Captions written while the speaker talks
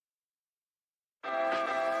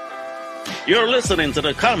You're listening to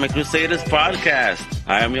the Comic Crusaders podcast.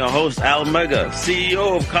 I am your host, Al Mega,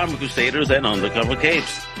 CEO of Comic Crusaders and Undercover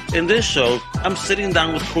Capes. In this show, I'm sitting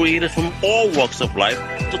down with creators from all walks of life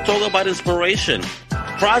to talk about inspiration,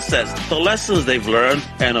 process, the lessons they've learned,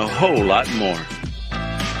 and a whole lot more.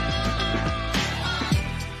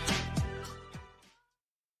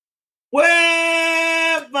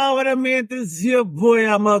 Well, what I mean, this is your boy.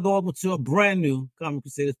 I'm going to go over to a brand new Comic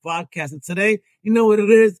Crusaders podcast. And today, you know what it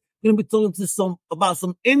is? We're going to be talking to about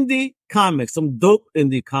some indie comics, some dope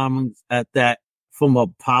indie comics at that from a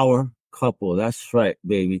power couple. That's right,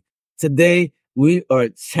 baby. Today, we are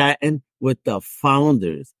chatting with the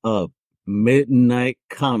founders of Midnight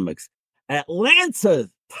Comics, Atlanta's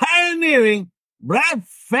pioneering Black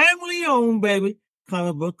family-owned, baby,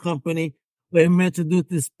 comic book company. Let me introduce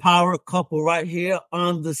this power couple right here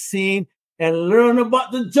on the scene and learn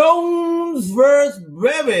about the Jones-verse,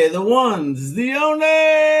 baby, the ones, the only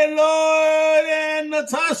Lloyd and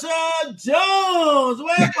Natosha Jones.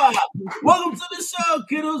 Welcome to the show,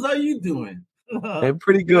 kiddos. How you doing? Hey,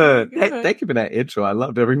 pretty good. Hey, thank you for that intro. I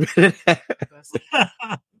loved every minute.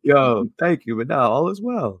 Yo, thank you. But no, all is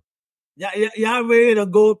well. Y'all ready to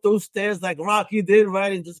go up those stairs like Rocky did,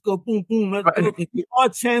 right? And just go boom, boom. Let's go. You are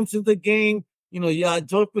champs in the game. You know, y'all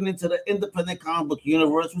jumping into the independent comic book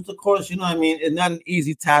universe, which, of course, you know what I mean, it's not an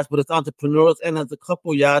easy task, but it's entrepreneurs. And as a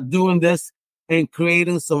couple, y'all doing this and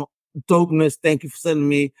creating some dopeness. Thank you for sending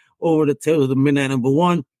me over the Tales of the Midnight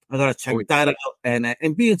 #1. I got to check that out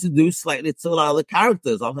and be introduced slightly to a lot of the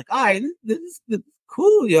characters. I was like, all right, this is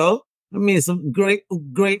cool, yo. I mean, it's a great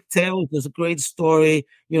tale. It's a great story.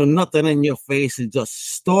 You know, nothing in your face. It's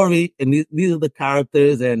just story. And these are the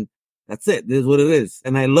characters, and that's it. This is what it is.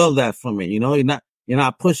 And I love that from it. You know, you're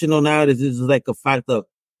not pushing on narratives. This is like a fact of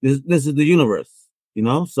this is the universe, you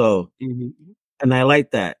know? So, and I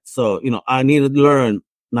like that. So, you know, I need to learn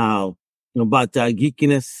now, you know, about your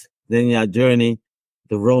geekiness, then your journey,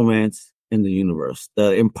 the romance in the universe,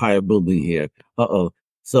 the empire building here.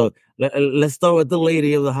 So let's start with the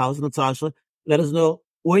lady of the house, Natosha. Let us know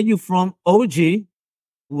where you from, OG.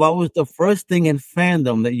 What was the first thing in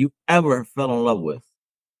fandom that you ever fell in love with?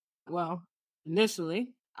 Well,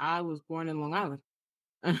 initially, I was born in Long Island.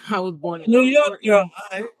 I was born in New York. You're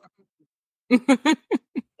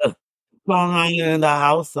Long Island in the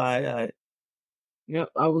house. Yep,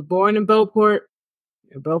 I was born in Belport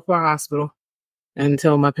Hospital,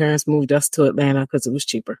 until my parents moved us to Atlanta because it was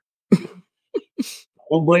cheaper.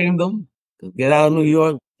 Don't blame them. Get out of New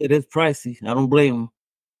York. It is pricey. I don't blame them.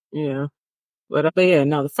 Yeah. But yeah,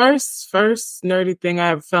 no, the first nerdy thing I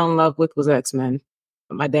ever fell in love with was X-Men.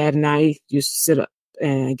 My dad and I used to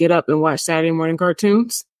get up and watch Saturday morning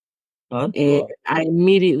cartoons. And I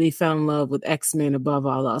immediately fell in love with X-Men above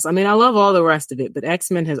all else. I mean, I love all the rest of it, but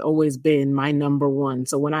X-Men has always been my #1.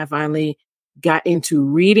 So when I finally got into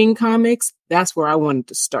reading comics, that's where I wanted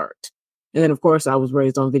to start. And then, of course, I was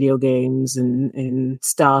raised on video games and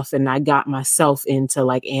stuff. And I got myself into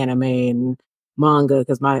like anime and manga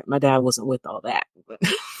because my dad wasn't with all that.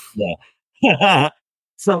 Yeah.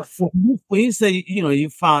 So when you say, you know, you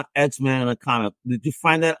found X-Men in a comic, did you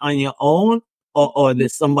find that on your own or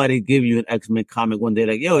did somebody give you an X-Men comic one day?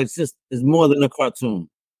 Like, yo, it's more than a cartoon.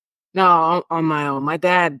 No, on my own. My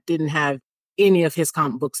dad didn't have any of his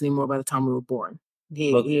comic books anymore by the time we were born.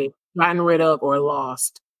 He had gotten rid of or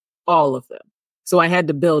lost all of them. So I had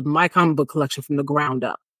to build my comic book collection from the ground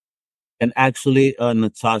up. And actually,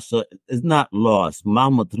 Natosha is not lost.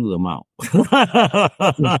 Mama threw them out.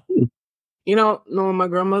 You know, knowing my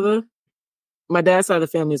grandmother, my dad's side of the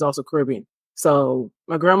family is also Caribbean. So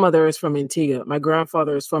my grandmother is from Antigua. My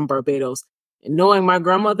grandfather is from Barbados. And knowing my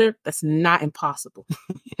grandmother, that's not impossible.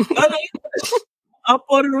 I'm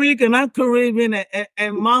Puerto Rican, I'm Caribbean,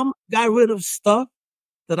 and Mom got rid of stuff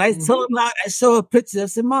that I tell her, I show her pictures. I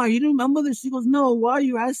said, Mom, you remember this? She goes, no, why are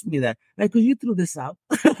you asking me that? Like, because you threw this out.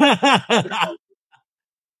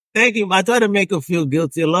 Thank you. I try to make her feel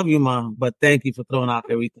guilty. I love you, Mom, but thank you for throwing out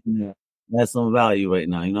everything there. That's some value right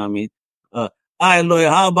now. You know what I mean? All right, Lloyd,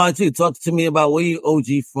 how about you? Talk to me about where you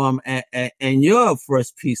OG from and your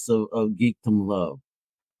first piece of geekdom love.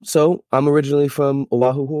 So I'm originally from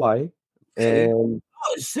Oahu, Hawaii. And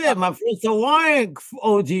oh shit, my first Hawaiian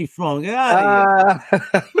OG from. Yeah.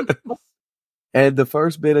 And the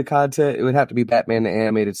first bit of content, it would have to be Batman the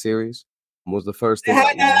Animated Series. Was the first thing.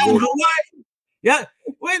 Hawaii. Yeah.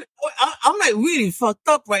 Wait, I'm like really fucked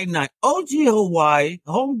up right now. OG Hawaii,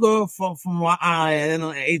 homegirl from Long Island and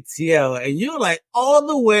on ATL, and you're like all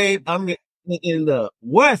the way. I'm in the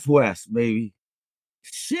West, baby.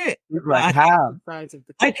 Shit. Like how?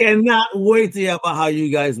 I cannot wait to hear about how you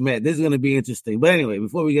guys met. This is going to be interesting. But anyway,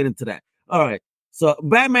 before we get into that, all right. So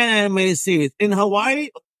Batman animated series in Hawaii.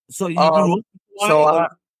 So you grew up in Hawaii, So or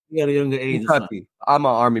you at a younger age? Kentucky. I'm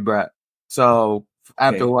an Army brat. So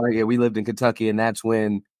after a Okay. while, we lived in Kentucky, and that's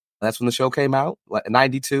when the show came out, like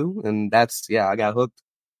 '92, and I got hooked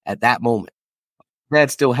at that moment.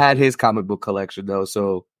 Dad still had his comic book collection though,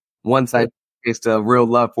 so once I faced a real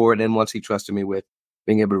love for it, and once he trusted me with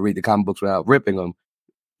being able to read the comic books without ripping them,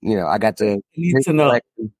 I got to You need to know.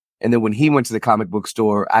 And then when he went to the comic book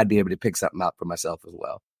store, I'd be able to pick something out for myself as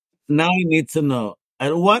well. Now you need to know,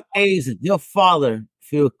 at what age did your father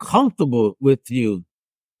feel comfortable with you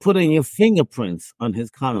putting your fingerprints on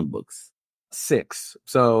his comic books? 6.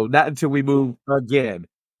 So not until we moved again.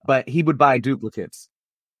 But he would buy duplicates.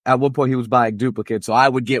 At one point, he was buying duplicates. So I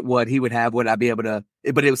would get what he would have, what I'd be able to,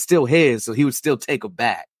 but it was still his. So he would still take them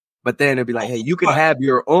back. But then it'd be like, hey, you can have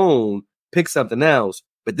your own, pick something else.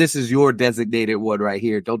 But this is your designated one right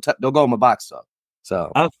here. Don't go in my box stuff.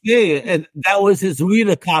 So I feel you. And that was his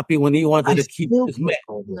reader copy when he wanted to keep his man.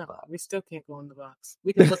 No, we still can't go in the box.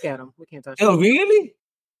 We can look at them. We can't touch them. Oh, really?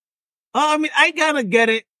 I mean, I gotta get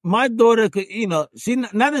it. My daughter could, she not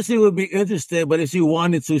that she would be interested, but if she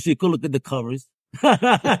wanted to, she could look at the covers.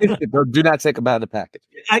 Do not take them out of the package.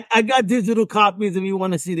 I got digital copies if you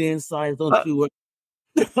want to see the inside. Don't you worry.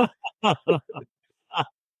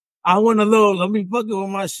 I want to load. Let me fucking with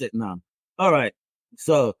my shit now. All right.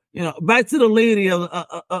 So, back to the lady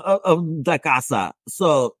of Da Casa.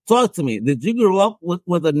 So, talk to me. Did you grow up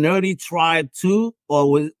with a nerdy tribe too?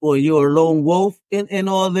 Or were you a lone wolf in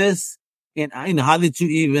all this? And, how did you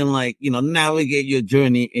even navigate your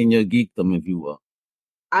journey in your geekdom, if you will?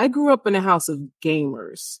 I grew up in a house of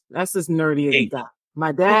gamers. That's as nerdy as it got.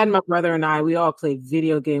 My dad, my brother, and I, we all played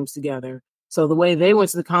video games together. So the way they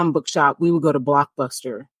went to the comic book shop, we would go to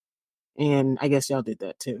Blockbuster. And I guess y'all did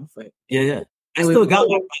that too. But yeah. I still got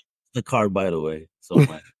the card, by the way. So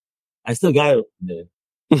I still got it there.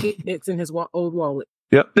 It's in his old wallet.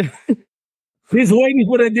 Yep. He's waiting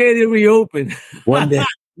for the day to reopen. One day.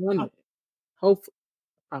 Hopefully.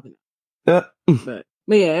 Probably not.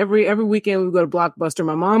 But yeah, every weekend we would go to Blockbuster.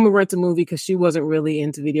 My mom would rent a movie because she wasn't really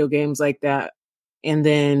into video games like that. And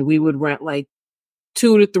then we would rent like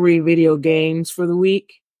 2 to 3 video games for the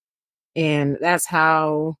week. And that's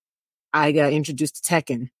how I got introduced to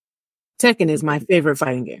Tekken. Tekken is my favorite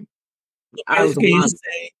fighting game.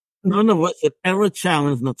 None of us have ever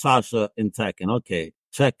challenged Natosha in Tekken. Okay,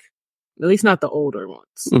 check. At least not the older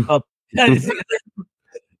ones.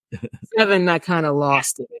 7, I kind of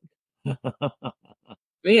lost it.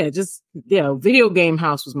 Video game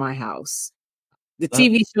house was my house. The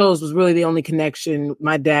TV shows was really the only connection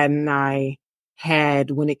my dad and I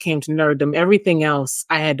had when it came to nerddom. Everything else,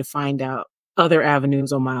 I had to find out other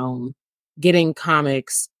avenues on my own. Getting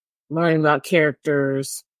comics, learning about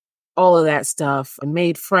characters, all of that stuff. I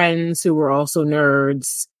made friends who were also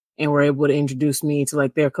nerds and were able to introduce me to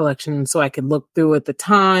like their collection so I could look through at the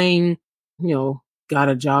time. Got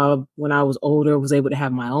a job when I was older, was able to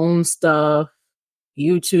have my own stuff,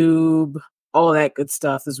 YouTube, all that good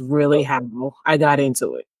stuff is really how I got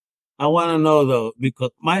into it. I want to know though,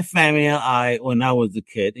 because my family and I, when I was a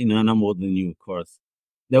kid, and I'm older than you, of course,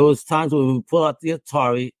 there was times when we would pull out the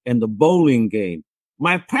Atari and the bowling game.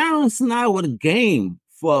 My parents and I would game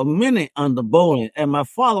for a minute on the bowling, and my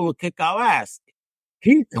father would kick our ass.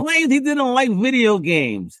 He claimed he didn't like video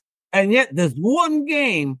games, and yet there's one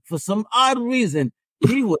game, for some odd reason,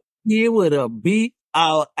 he would beat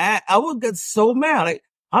our ass. I would get so mad. Like,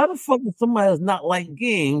 how the fuck does somebody does not like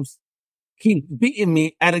games keep beating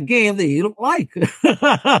me at a game that you don't like?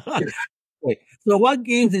 So what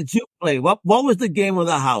games did you play? What was the game of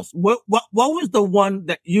the house? What was the one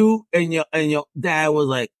that you and your dad was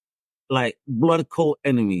like blood cold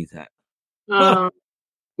enemies at?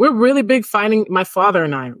 We're really big fighting. My father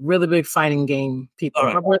and I really big fighting game people.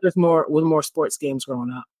 Right. My brother's with more sports games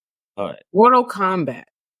growing up. All right. Mortal Kombat.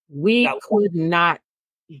 We could not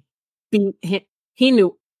beat him. He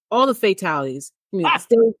knew all the fatalities. He knew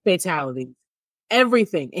the fatalities,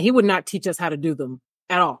 everything, and he would not teach us how to do them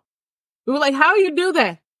at all. We were like, "How do you do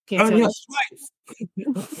that?" Can't tell you.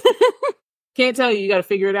 Can't tell you. You got to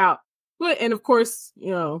figure it out. And of course,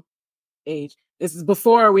 age. This is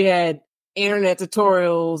before we had internet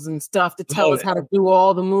tutorials and stuff to tell us how to do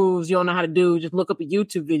all the moves you don't know how to do. Just look up a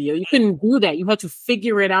YouTube video. You couldn't do that. You had to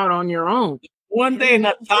figure it out on your own. One day,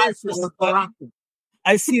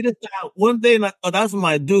 I see this out. One day, that's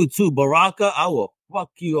my dude too, Baraka. I will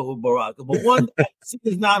fuck you over Baraka. But one day, she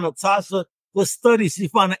is now Natasha was studying. She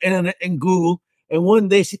found the internet and Google. And one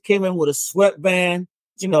day she came in with a sweatband,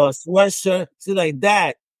 a sweatshirt. She's like,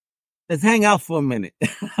 Dad, let's hang out for a minute.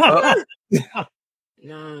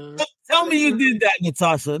 No. Tell me you did that,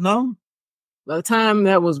 Natasha, no? By the time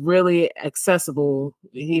that was really accessible,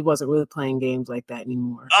 he wasn't really playing games like that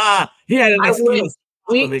anymore. He had an excuse.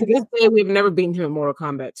 To this day, we've never beaten him in Mortal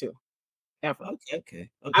Kombat 2. Ever. Okay.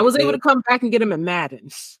 I was able to come back and get him at Madden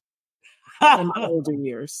in my older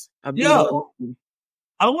years. I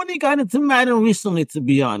only got into Madden recently, to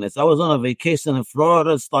be honest. I was on a vacation in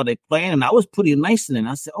Florida, started playing, and I was pretty nice in it.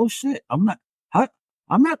 I said, "Oh shit, I'm not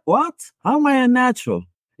what? How am I a natural?"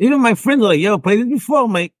 Even my friends were like, "Yo, played this before."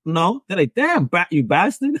 I'm like, "No." They're like, "Damn, you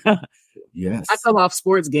bastard." Yes. I fell off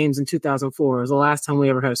sports games in 2004. It was the last time we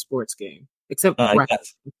ever had a sports game, except I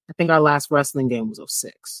think our last wrestling game was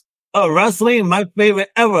 2006. Oh, wrestling, my favorite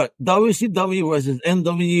ever. WCW versus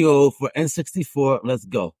NWO for N64. Let's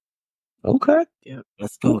go. Okay. Yeah,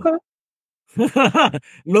 let's go. Okay.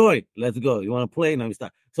 Lloyd, let's go. You want to play? No, we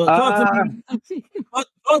start. So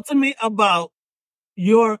talk to me about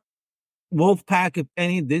your wolf pack, if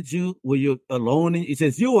any. Were you alone?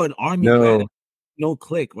 Since you were an army man, no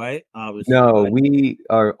clique, right? Obviously. No, right? We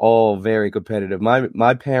are all very competitive.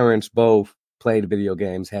 My parents both played video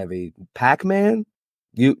games heavy. Pac-Man?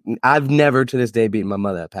 I've never to this day beaten my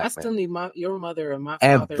mother at Pac-Man. I still need your mother and my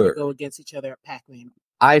father to go against each other at Pac-Man.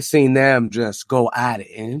 I've seen them just go at it,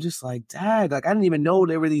 and it's just like, dad, like I didn't even know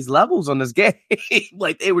there were these levels on this game.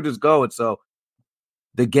 Like they were just going. So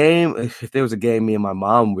the game, if there was a game me and my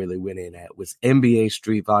mom really went in at, was NBA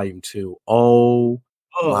Street Volume 2. Oh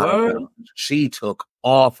my God. She took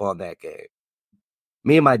off on that game.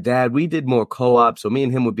 Me and my dad, we did more co-op. So me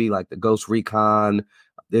and him would be like the Ghost Recon.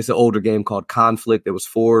 There's an older game called Conflict. There was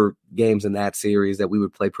 4 games in that series that we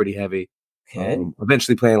would play pretty heavy. Okay.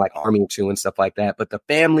 Eventually playing like Army 2 and stuff like that. But the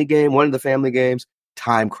family game, one of the family games,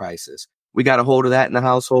 Time Crisis. We got a hold of that in the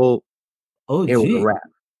household. Oh, it was a wrap.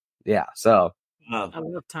 Yeah, so.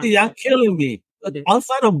 Y'all killing me.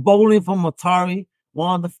 Outside of bowling from Atari,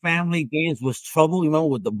 one of the family games was Trouble. You remember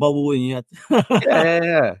with the bubble and you had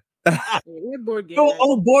Yeah. Board gamers.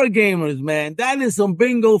 Old board gamers, man. That is some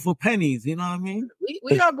bingo for pennies. You know what I mean?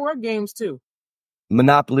 We got board games too.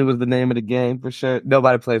 Monopoly was the name of the game for sure.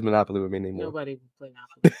 Nobody plays Monopoly with me anymore. Nobody plays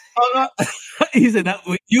Monopoly. He said that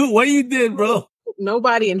with you. What you did, bro?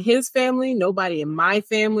 Nobody in his family, nobody in my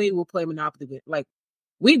family will play Monopoly. Like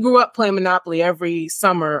we grew up playing Monopoly every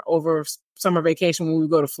summer over summer vacation when we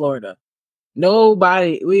go to Florida.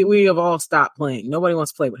 Nobody, we have all stopped playing. Nobody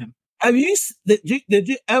wants to play with him. Did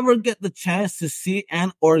you ever get the chance to see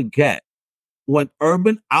or get when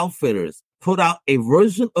Urban Outfitters put out a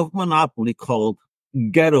version of Monopoly called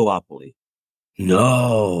Ghettopoly?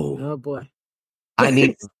 No. Oh boy.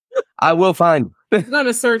 I will find. I'm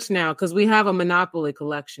gonna search now because we have a Monopoly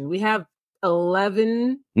collection. We have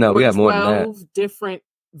 11. No, we have more than that. 12 different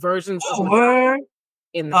versions of Monopoly.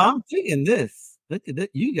 I'm thinking this. Look at that.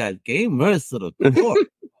 You guys gamers to the core.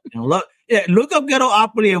 Look up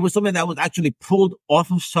Ghettopoly. It was something that was actually pulled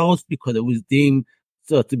off of shelves because it was deemed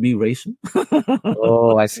to be racial.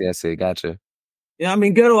 Oh, I see. Gotcha. Yeah, I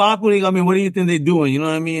mean, Ghettopoly. I mean, what do you think they're doing? You know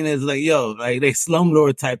what I mean? It's like, like they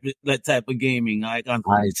slumlord type of gaming. Like I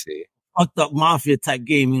see. Fucked up mafia type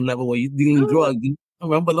gaming level where you dealing drugs. You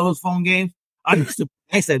remember those phone games? I used to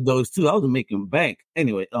play those too. I was making bank.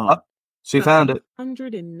 Anyway, she found it.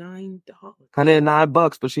 $109.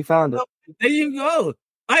 $109, but she found it. There you go.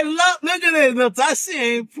 Look at it. Natosha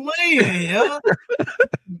ain't playing, yo.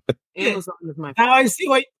 Now I see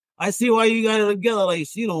why you got it together. Like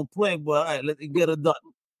she don't play, but all right, let's get it done.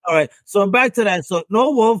 All right. So back to that. So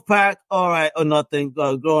no wolf pack, all right, or nothing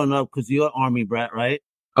growing up because you're an army brat, right?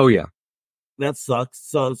 Oh yeah. That sucks.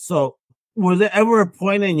 So was there ever a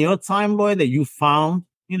point in your time, Lloyd, that you found,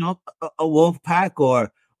 a wolf pack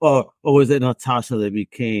or was it Natosha that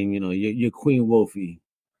became, your Queen Wolfie?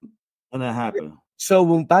 When that happened?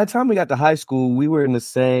 So by the time we got to high school, we were in the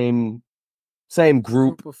same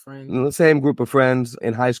group of friends. The same group of friends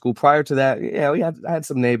in high school. Prior to that, I had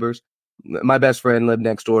some neighbors. My best friend lived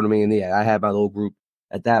next door to me, and I had my little group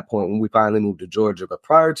at that point when we finally moved to Georgia. But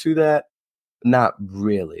prior to that, not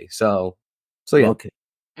really. So yeah. Okay.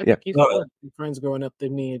 I think you had friends growing up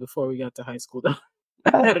than me before we got to high school. Though.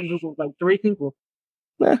 I had a group of like 3 people.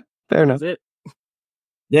 Fair enough. That's it.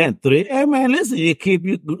 Yeah, 3. Hey, man, listen, you keep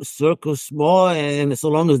your circle small, and so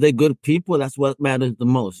long as they're good people, that's what matters the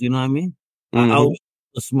most. You know what I mean? Mm-hmm. I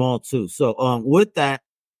was small, too. So with that,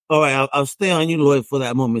 all right, I'll stay on you, Lloyd, for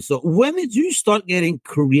that moment. So when did you start getting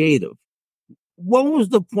creative? What was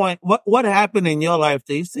the point? What happened in your life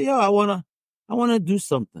that you say, I want to do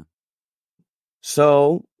something?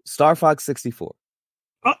 So Star Fox 64.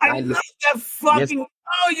 Oh, I love that fucking... Yes.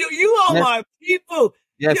 Oh, you are my people.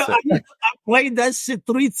 Yes, sir. I played that shit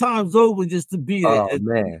 3 times over just to be there. Oh,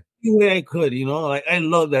 man. Any way I could, like, I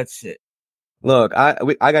love that shit. Look,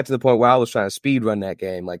 I got to the point where I was trying to speed run that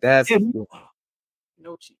game. Like that's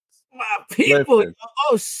No cheats. My people. Listen.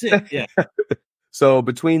 Oh shit. Yeah. So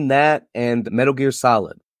between that and Metal Gear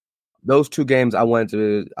Solid, those two games I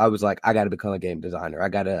was like, I got to become a game designer. I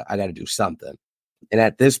gotta do something. And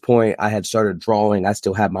at this point, I had started drawing. I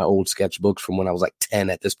still have my old sketchbooks from when I was like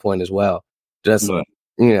 10 at this point as well. Just,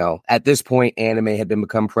 Right. At this point, anime had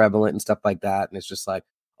become prevalent and stuff like that. And it's just like,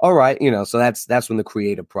 all right, so that's when the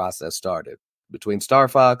creative process started between Star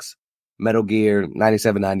Fox, Metal Gear,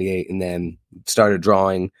 97, 98, and then started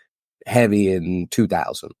drawing heavy in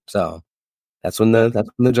 2000. So that's when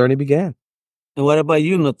the journey began. And what about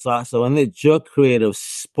you, Natasha? When did your creative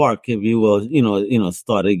spark, if you will,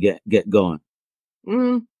 started get going?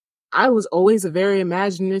 I was always a very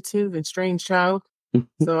imaginative and strange child.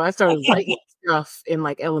 So I started writing stuff in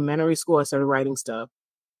like elementary school. I started writing stuff.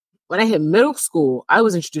 When I hit middle school, I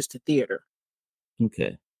was introduced to theater.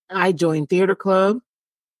 Okay. I joined theater club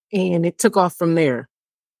and it took off from there.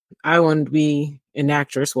 I wanted to be an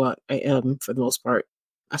actress. Well, I am for the most part.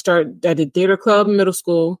 I did theater club in middle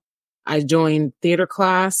school. I joined theater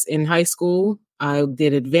class in high school. I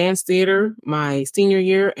did advanced theater my senior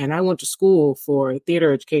year, and I went to school for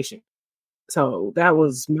theater education. So that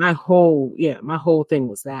was my whole thing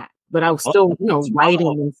was that. But I was still, writing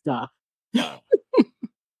and stuff.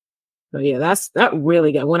 So yeah, that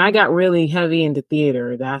really when I got really heavy into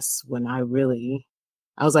theater, that's when I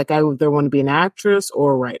was like, I either want to be an actress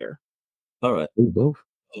or a writer. All right. Both.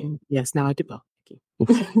 Yes, now I do both. Thank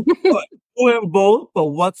you. We're both, but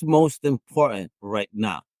what's most important right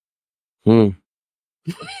now?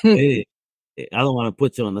 Hey, I don't want to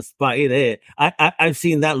put you on the spot either. I've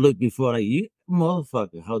seen that look before. Like, you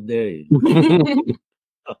motherfucker, how dare you?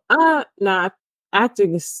 Nah,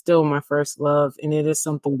 acting is still my first love, and it is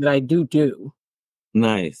something that I do.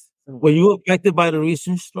 Nice. Were you affected by the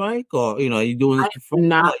recent strike, or are you doing this? I'm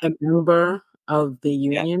not a member of the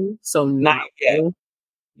union, so not yet.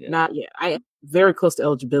 Not yet. I am very close to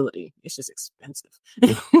eligibility. It's just expensive.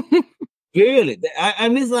 Really? I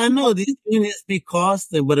know these unions be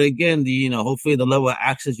costing, but again, hopefully the level of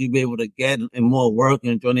access you'll be able to get and more work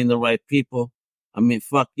and joining the right people. I mean,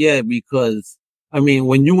 fuck yeah, because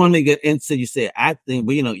when you want to get into, you say acting,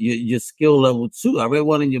 but your skill level too. I read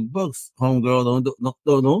one in your books, homegirl.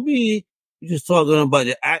 Don't be just talking about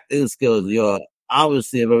your acting skills. You're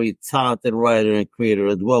obviously a very talented writer and creator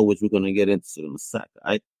as well, which we're going to get into in a second.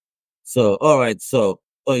 Right? So, all right. So,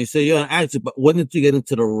 you say you're an actor, but when did you get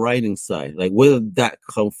into the writing side? Like, where did that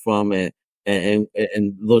come from,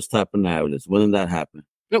 and those type of narratives? When did that happen?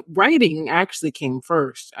 No, writing actually came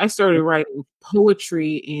first. I started writing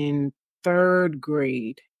poetry in 3rd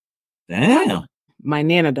grade. Damn. My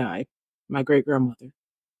Nana died, my great grandmother,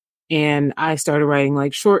 and I started writing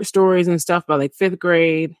like short stories and stuff by like 5th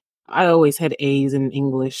grade. I always had A's in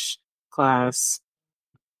English class.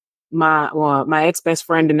 My ex-best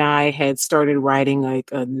friend and I had started writing like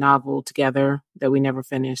a novel together that we never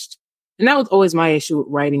finished. And that was always my issue with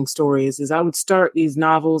writing stories is I would start these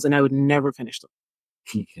novels and I would never finish them.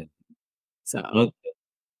 Okay. So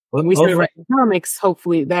when we started writing comics,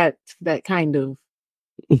 hopefully that kind of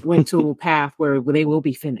went to a path where they will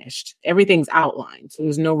be finished. Everything's outlined. So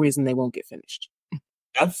there's no reason they won't get finished.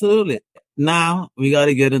 Absolutely. Now we got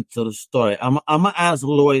to get into the story. I'm gonna ask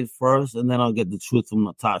Lloyd first, and then I'll get the truth from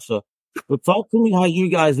Natasha. But talk to me how you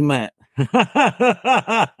guys met.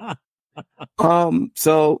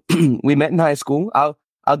 So we met in high school.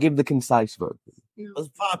 I'll give the concise version. What's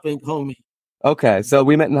popping, homie? Okay, so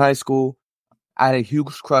we met in high school. I had a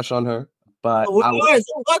huge crush on her, but wait.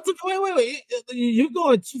 You're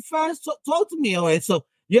going too fast. Talk to me. All right, so.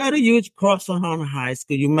 You had a huge crush on her in high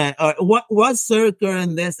school. You met. What circle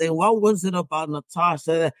in this, and what was it about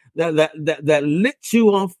Natasha that lit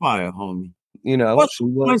you on fire, homie? She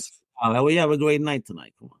was. We have a great night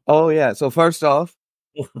tonight. Come on. Oh yeah. So first off,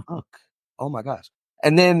 oh my gosh,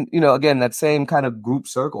 and then again that same kind of group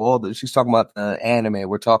circle. She's talking about the anime.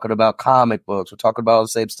 We're talking about comic books. We're talking about all the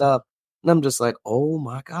same stuff, and I'm just like, oh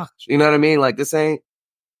my gosh, you know what I mean? Like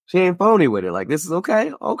she ain't phony with it. Like this is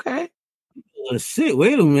okay. Oh, shit,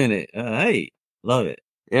 wait a minute. Hey, love it.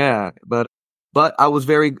 Yeah, but I was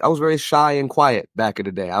very shy and quiet back in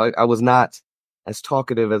the day. I was not as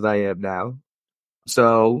talkative as I am now.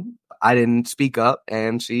 So I didn't speak up,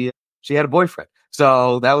 and she had a boyfriend.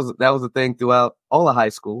 So that was the thing throughout all of high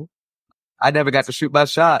school. I never got to shoot my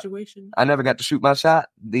shot. I never got to shoot my shot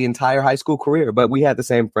the entire high school career, but we had the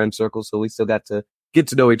same friend circle, so we still got to get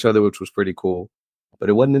to know each other, which was pretty cool. But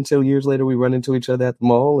it wasn't until years later we run into each other at the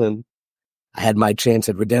mall, and I had my chance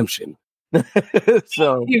at redemption.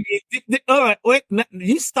 So, all right, wait,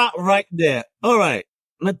 you stop right there. All right,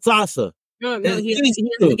 Natasha, No, he has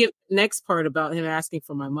to get the next part about him asking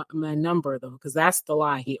for my number, though, because that's the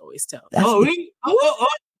lie he always tells. Really?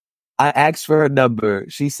 I asked for her number.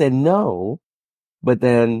 She said no, but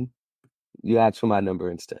then you asked for my number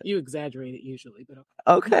instead. You exaggerate it usually, but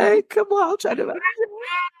okay. Come on, I'll try to.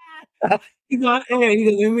 He's on air. He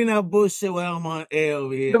goes, "Let me not bullshit while I'm on air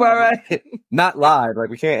over here." Am I right? Not live. Like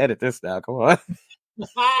we can't edit this now. Come on. Is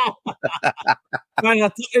that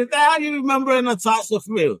how you remember Natosha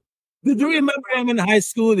for real? Did you remember him in high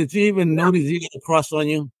school? Did you even notice he had a crush on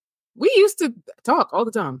you? We used to talk all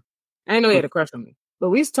the time. I didn't know he had a crush on me, but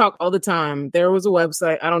we used to talk all the time. There was a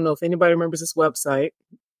website. I don't know if anybody remembers this website.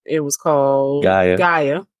 It was called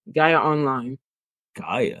Gaia Online.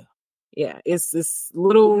 Gaia. Yeah, it's this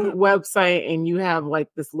little website, and you have like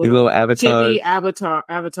this little avatar.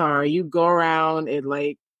 Avatar. You go around and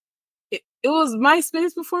like it was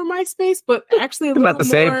MySpace before MySpace, but actually about the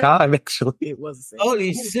same time. Actually, it was the same.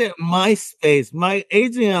 Holy shit, MySpace. My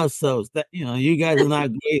aging ourselves. That you guys are not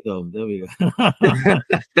great though. There we go.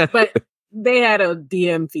 But they had a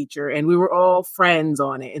DM feature, and we were all friends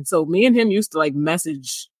on it, and so me and him used to like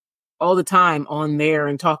message all the time on there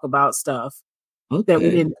and talk about stuff that we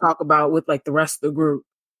didn't talk about with like the rest of the group,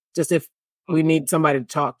 just if we need somebody to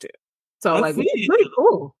talk to. So like, it's pretty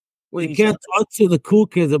cool. You can't talk to the cool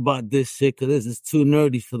kids about this shit because this is too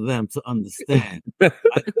nerdy for them to understand.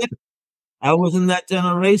 I was in that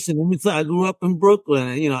generation. Let me tell you, I grew up in Brooklyn.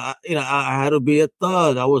 And, I had to be a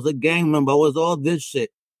thug. I was a gang member. I was all this shit.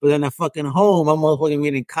 But then at fucking home, I'm motherfucking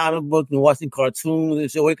reading comic books and watching cartoons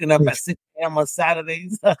and shit, waking up at 6 a.m. on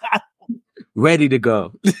Saturdays. Ready to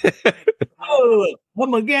go. Oh,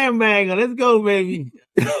 I'm a gangbanger. Let's go, baby.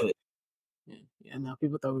 Yeah, no,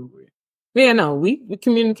 people thought we were weird. Yeah, no, we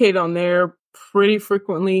communicated on there pretty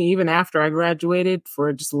frequently, even after I graduated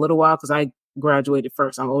for just a little while, because I graduated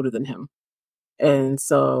first. I'm older than him. And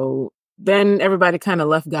so then everybody kind of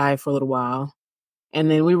left Guy for a little while. And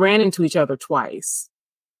then we ran into each other twice,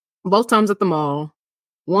 both times at the mall.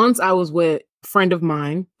 Once I was with a friend of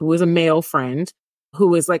mine who was a male friend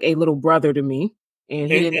who is like a little brother to me. And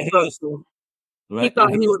he didn't know. Right. He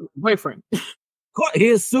thought he was my boyfriend.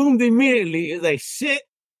 He assumed immediately. He's like, shit.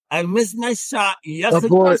 I missed my shot. Yes,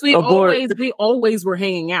 we always were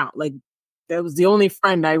hanging out. Like that was the only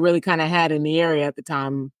friend I really kind of had in the area at the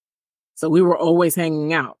time. So we were always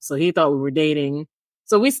hanging out. So he thought we were dating.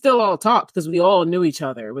 So we still all talked because we all knew each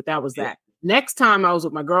other. But that was that. Next time I was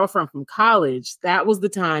with my girlfriend from college, that was the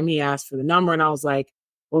time he asked for the number. And I was like,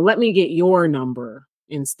 well, let me get your number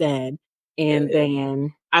instead. And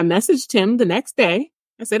then I messaged him the next day.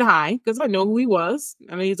 I said hi because I know who he was.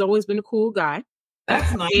 I mean, he's always been a cool guy.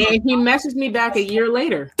 That's nice. And he messaged me back a year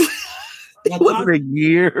later. It was a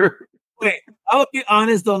year. Wait, I'll be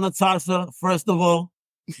honest though, Natosha, first of all,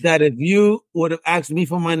 that if you would have asked me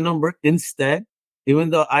for my number instead,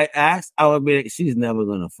 even though I asked, I would be like, she's never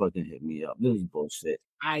gonna fucking hit me up. This is bullshit.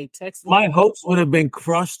 I texted my hopes would have been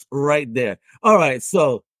crushed right there. All right,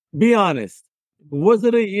 so be honest. Was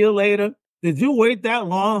it a year later? Did you wait that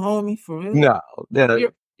long, homie? For real? No.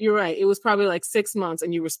 You're right. It was probably like 6 months,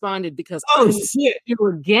 and you responded because shit, you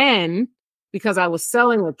again because I was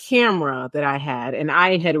selling a camera that I had, and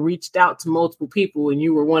I had reached out to multiple people, and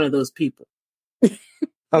you were one of those people.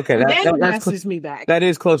 Okay, that's messaged me back. That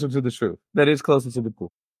is closer to the truth. That is closer to the truth.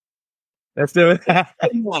 Let's do it.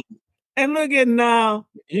 And look at now,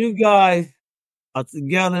 you guys are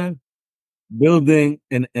together building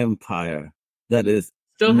an empire that is.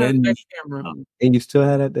 Still have that camera. And you still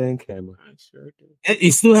have that dang camera. I sure do. And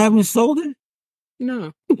you still haven't sold it?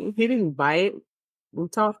 No, he didn't buy it. We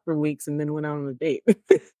talked for weeks and then went out on a date.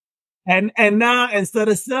 and now, instead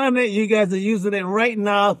of selling it, you guys are using it right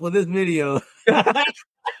now for this video. It's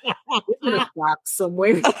in a box somewhere.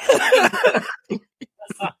 You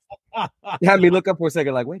had me look up for a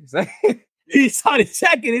second, like, wait a second. He started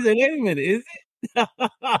checking. He said, wait a minute, is it?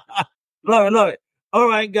 Love it. All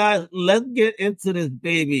right, guys, let's get into this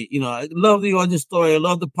baby. I love the origin story. I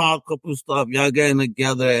love the power couple stuff. Y'all getting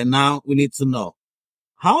together, and now we need to know,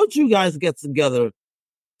 how'd you guys get together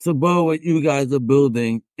to build what you guys are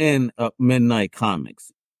building in Midnight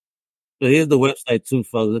Comics? So here's the website too,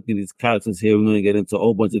 folks. Look at these characters here. We're going to get into a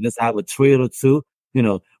whole bunch of this. I have a trailer too.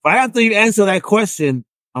 Right after you answer that question,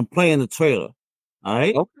 I'm playing the trailer. All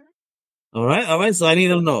right? Okay. All right. So I need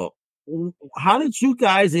to know, how did you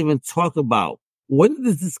guys even talk about, when did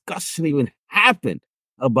this discussion even happen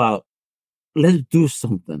about, let's do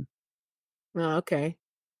something? Oh, okay.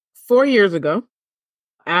 4 years ago,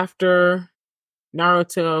 after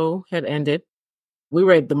Naruto had ended, we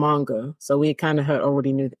read the manga, so we kind of had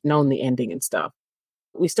already known the ending and stuff.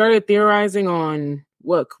 We started theorizing on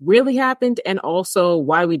what really happened and also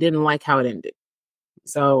why we didn't like how it ended.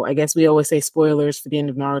 So I guess we always say spoilers for the end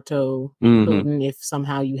of Naruto, if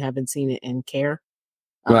somehow you haven't seen it and care.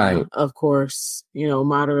 Right. Of course,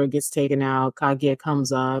 Madara gets taken out, Kaguya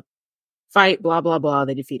comes up, fight, blah, blah, blah,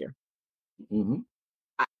 they defeat her.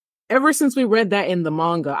 Ever since we read that in the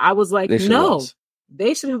manga, I was like, no,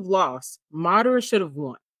 they should have lost. Madara should have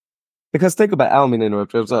won. Because think about, I don't mean to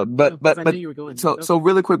interrupt you, but I knew you were going. So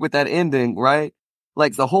really quick with that ending, right?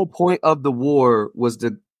 Like the whole point of the war was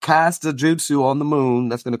to cast a jutsu on the moon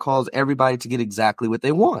that's going to cause everybody to get exactly what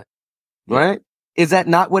they want, right? Is that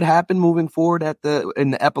not what happened moving forward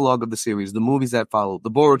in the epilogue of the series, the movies that followed,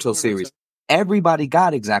 the Boruto series? Everybody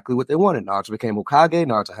got exactly what they wanted. Naruto became Hokage,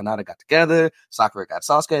 Naruto and Hinata got together, Sakura got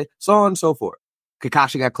Sasuke, so on and so forth.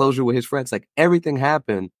 Kakashi got closure with his friends. Like everything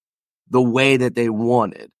happened the way that they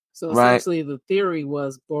wanted. So essentially the theory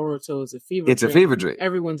was Boruto is a fever dream. It's a fever dream.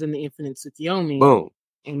 Everyone's in the infinite Tsukiyomi. Boom.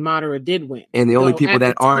 And Madara did win. And the only people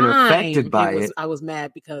that aren't affected by it. I was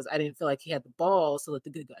mad because I didn't feel like he had the balls to let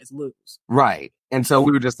the good guys lose. Right. And so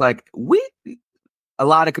we were just like, a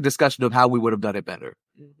lot of discussion of how we would have done it better.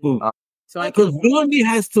 Because villainy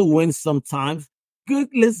has to win sometimes.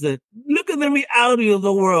 Listen, look at the reality of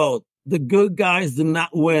the world. The good guys do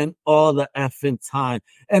not win all the effing time.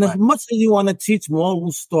 And as much as you want to teach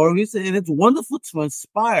moral stories, and it's wonderful to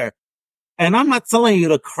inspire. And I'm not telling you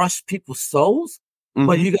to crush people's souls.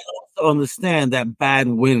 But you got to also understand that bad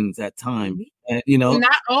wins at times. And,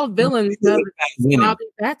 not all villains have a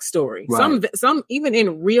backstory. Right. Some even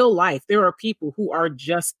in real life, there are people who are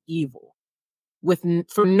just evil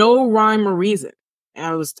for no rhyme or reason.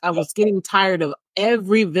 And I was getting tired of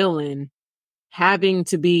every villain having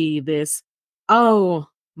to be this. Oh,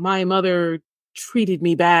 my mother treated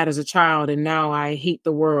me bad as a child, and now I hate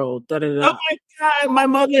the world. Da, da, da. Oh my God! My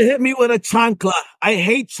mother hit me with a chancla. I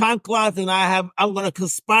hate chanclas, and I'm going to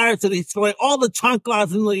conspire to destroy all the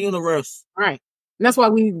chanclas in the universe. Right, and that's why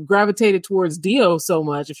we gravitated towards Dio so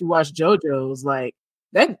much. If you watch JoJo's, like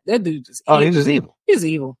that dude just he's just evil. He's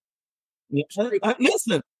evil. Yeah.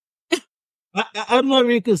 Listen, I don't know if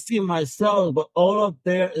you can see myself, but all up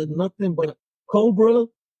there is nothing but Cobras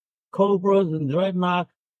and Dreadnought.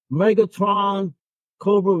 Megatron,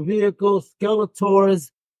 Cobra vehicles, Skeletors,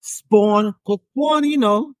 Spawn. Because Spawn,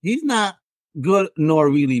 he's not good nor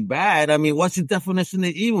really bad. I mean, what's the definition of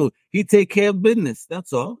evil? He take care of business.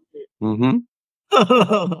 That's all. I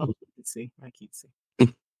keep see.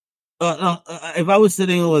 If I was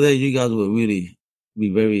sitting over there, you guys would really be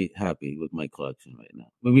very happy with my collection right now.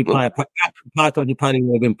 When we probably would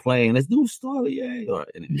have been playing. Let's do a story, yay! All right.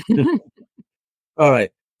 Anyway. All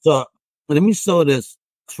right. So let me show this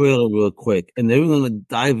trailer real quick, and then we're going to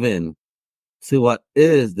dive in to what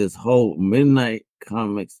is this whole Midnight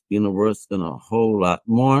Comics universe and a whole lot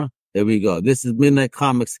more. There we go. This is Midnight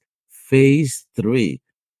Comics Phase 3.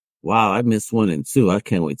 Wow, I missed 1 and 2. I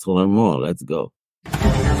can't wait to learn more. Let's go.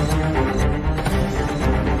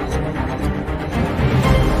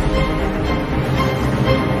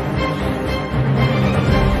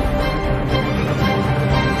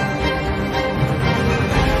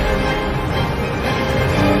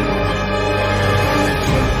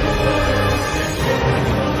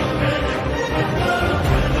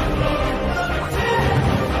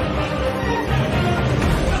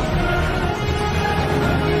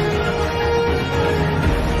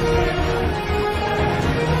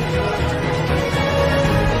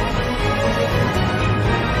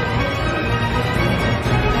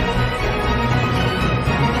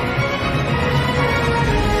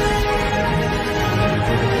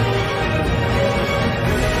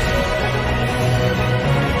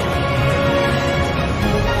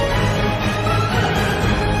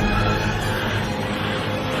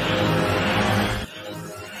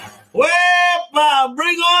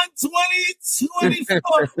 Bring on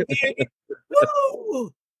 2024.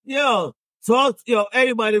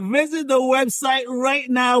 Everybody visit the website right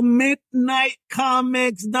now,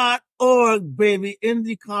 midnightcomics.org, baby.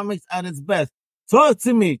 Indie comics at its best. Talk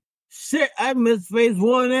to me. Shit, I missed Phase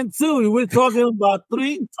 1 and 2. We're talking about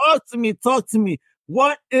 3. Talk to me.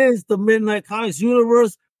 What is the Midnight Comics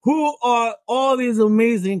universe? Who are all these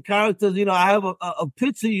amazing characters? I have a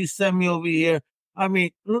picture you sent me over here. I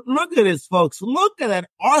mean, look at this, folks. Look at that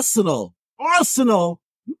arsenal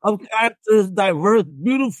of characters, diverse,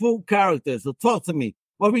 beautiful characters. So talk to me.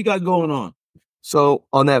 What we got going on? So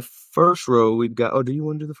on that first row, we've got, do you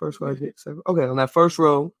want to do the first row? Okay, on that first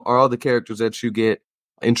row are all the characters that you get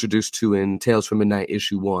introduced to in Tales from Midnight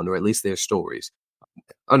issue 1, or at least their stories.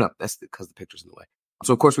 Oh no, that's because the picture's in the way.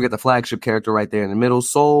 So of course we got the flagship character right there in the middle,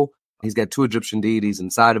 Soul. He's got 2 Egyptian deities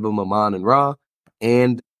inside of him, Aman and Ra.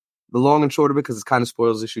 And the long and short of it, because it kind of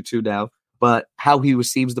spoils issue 2 now, but how he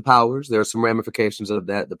receives the powers, there are some ramifications of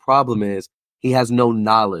that. The problem is he has no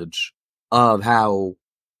knowledge of how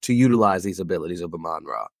to utilize these abilities of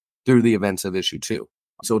Amon-Ra through the events of issue 2.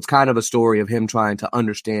 So it's kind of a story of him trying to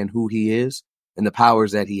understand who he is and the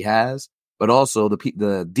powers that he has, but also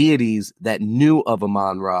the deities that knew of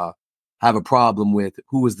Amon-Ra have a problem with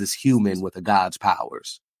who is this human with a god's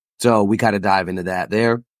powers. So we kind of dive into that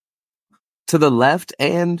there. To the left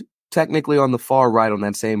and technically on the far right on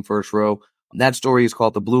that same first row, that story is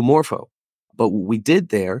called The Blue Morpho. But what we did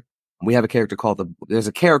there, we have a character there's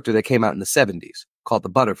a character that came out in the 70s called the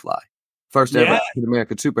Butterfly. First ever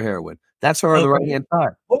African-American superheroine. That's her on the right-hand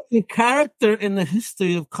side. A character in the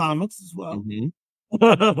history of comics as well.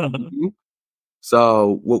 Mm-hmm.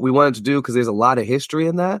 So what we wanted to do, because there's a lot of history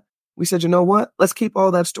in that, we said, you know what? Let's keep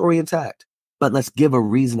all that story intact. But let's give a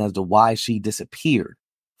reason as to why she disappeared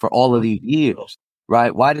for all of these years,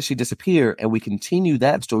 right? Why did she disappear? And we continue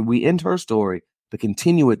that story. We end her story, but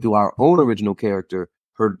continue it through our own original character,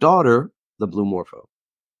 her daughter, the Blue Morpho.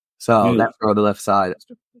 So that's her on the left side.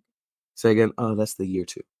 Say again. Oh, that's the year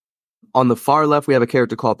 2. On the far left, we have a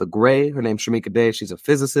character called the Gray. Her name's Shamika Day. She's a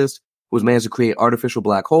physicist who's managed to create artificial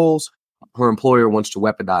black holes. Her employer wants to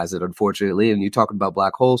weaponize it, unfortunately. And you talking about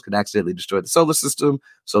black holes could accidentally destroy the solar system.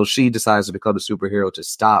 So she decides to become a superhero to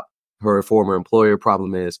stop her former employer.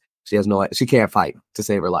 Problem is she can't fight to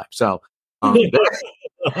save her life. So, right.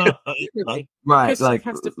 Like,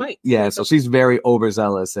 has to fight. Yeah. So she's very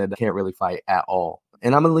overzealous and can't really fight at all.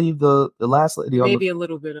 And I'm going to leave the last lady on maybe a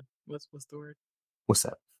little bit of what's the word? What's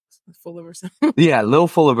that? Full of herself. Yeah, a little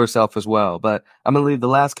full of herself as well. But I'm going to leave the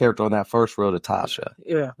last character on that first row, Natosha.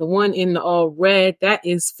 Yeah, the one in the all red, that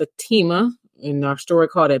is Fatima in our story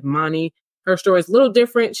called Admani. Her story is a little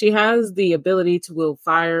different. She has the ability to will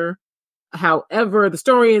fire. However, the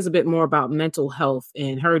story is a bit more about mental health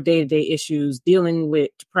and her day-to-day issues, dealing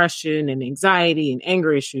with depression and anxiety and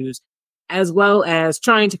anger issues, as well as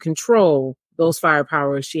trying to control those fire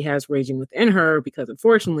powers she has raging within her, because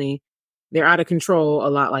unfortunately, they're out of control, a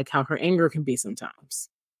lot like how her anger can be sometimes.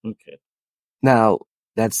 Okay. Now,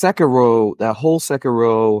 that whole second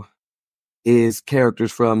row is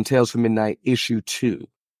characters from Tales from Midnight issue 2.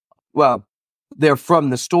 Well, they're from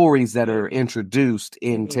the stories that are introduced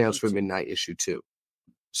in Tales from Midnight issue 2.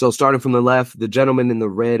 So starting from the left, the gentleman in the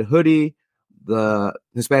red hoodie, the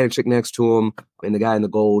Hispanic chick next to him, and the guy in the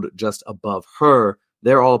gold just above her,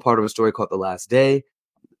 they're all part of a story called The Last Day.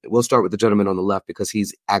 We'll start with the gentleman on the left because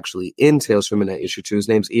he's actually in Tales from Midnight issue 2. His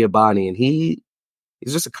name's Iabani, and he's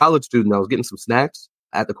just a college student that was getting some snacks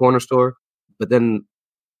at the corner store, but then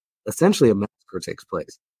essentially a massacre takes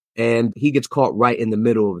place, and he gets caught right in the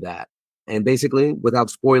middle of that. And basically, without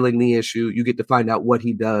spoiling the issue, you get to find out what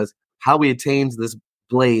he does, how he attains this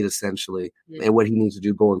blade, essentially, and what he needs to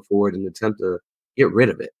do going forward in an attempt to get rid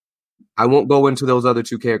of it. I won't go into those other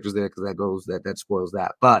 2 characters there because that spoils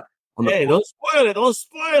that. But don't spoil it. Don't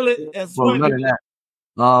spoil it. None of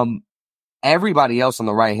that. Everybody else on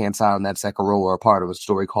the right-hand side on that second row are a part of a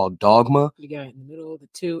story called Dogma. You got in the middle of the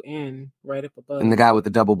 2 and right up above. And the guy with the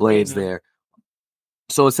double blades there.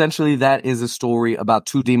 So essentially that is a story about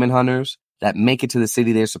 2 demon hunters that make it to the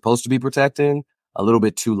city they're supposed to be protecting a little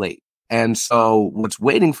bit too late. And so what's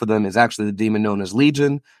waiting for them is actually the demon known as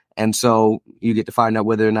Legion. And so you get to find out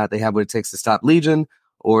whether or not they have what it takes to stop Legion,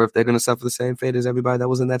 or if they're going to suffer the same fate as everybody that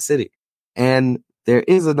was in that city. And there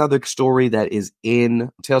is another story that is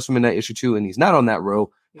in Tales from Midnight issue 2, and he's not on that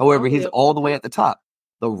row. However, he's all the way at the top.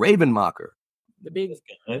 The Raven Mocker. The big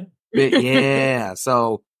guy. Yeah.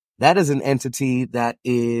 So that is an entity that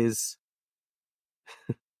is...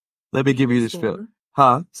 Let me give you this feel.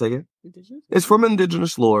 Huh? Say again? It's from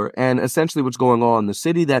indigenous lore, and essentially what's going on, the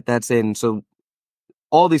city that's in, so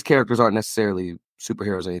all these characters aren't necessarily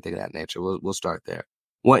superheroes or anything of that nature. We'll start there.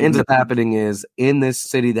 What ends up happening is in this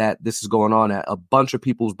city that this is going on at, a bunch of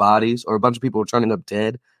people's bodies or a bunch of people are turning up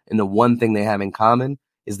dead. And the one thing they have in common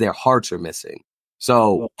is their hearts are missing.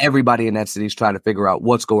 So everybody in that city is trying to figure out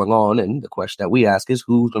what's going on. And the question that we ask is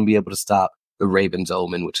who's going to be able to stop the Raven's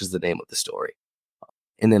Omen, which is the name of the story.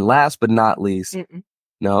 And then last but not least,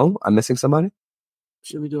 no, I'm missing somebody.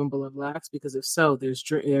 Should we do them below last? Because if so,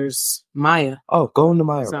 there's Maya. Oh, go into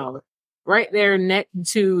Maya. So right there next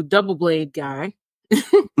to Double Blade guy.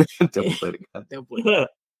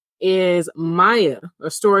 Is Maya, a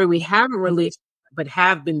story we haven't released but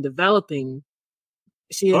have been developing.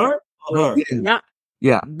 She is the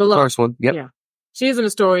first one. Yep. Yeah. She is in a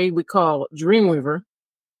story we call Dreamweaver.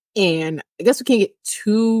 And I guess we can't get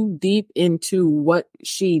too deep into what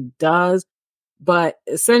she does, but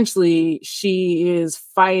essentially she is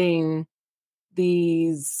fighting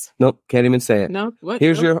these. Nope, can't even say it. No, what?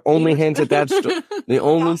 Here's your only hint at that story. The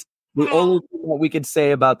only thing that we could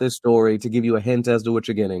say about this story to give you a hint as to what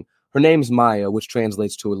you're getting. Her name's Maya, which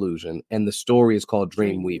translates to illusion, and the story is called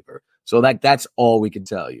Dreamweaver. So that's all we can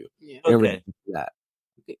tell you. Yeah. Okay. That.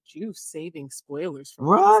 Look at you saving spoilers from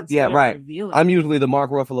Right? this Yeah, instead of right. revealing I'm it. usually the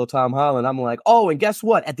Mark Ruffalo, Tom Holland. I'm like, oh, and guess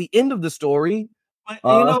what? At the end of the story,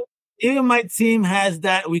 Even my team has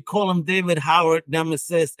that. We call him David Howard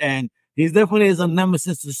Nemesis, and he definitely is a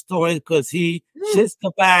nemesis to story because he shits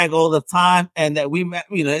the bag all the time. And that we met,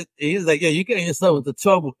 he's like, yeah, you're getting yourself into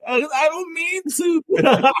trouble. I don't mean to.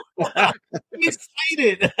 I'm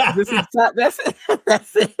excited.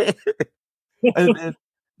 that's it. And then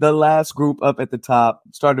the last group up at the top,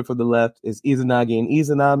 started from the left, is Izanagi and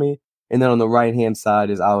Izanami. And then on the right-hand side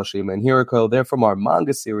is Aoshima and Hiriko. They're from our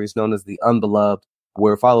manga series known as The Unbeloved,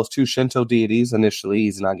 where it follows two Shinto deities, initially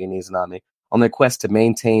Izanagi and Izanami, on their quest to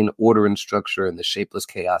maintain order and structure in the shapeless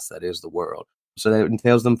chaos that is the world. So that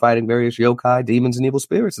entails them fighting various yokai, demons, and evil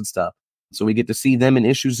spirits and stuff. So we get to see them in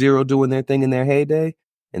issue 0 doing their thing in their heyday.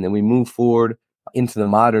 And then we move forward into the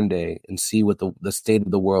modern day and see what the state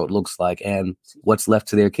of the world looks like and what's left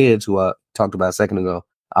to their kids, who I talked about a second ago,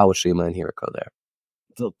 Aoshima and Hiriko there.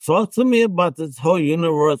 So talk to me about this whole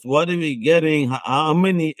universe. What are we getting? How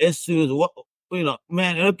many issues? What,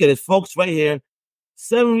 man, look at it, folks, right here.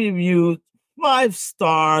 7 reviews, 5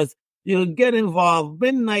 stars. You get involved,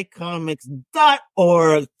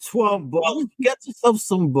 midnightcomics.org, 12 bucks. Get yourself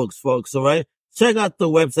some books, folks, all right? Check out the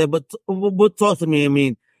website, but talk to me. I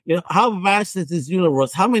mean, how vast is this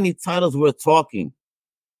universe? How many titles we're talking?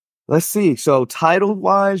 Let's see. So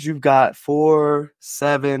title-wise, you've got 4,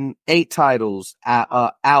 7, 8 titles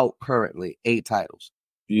out currently. 8 titles.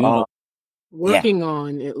 Working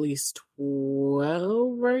on at least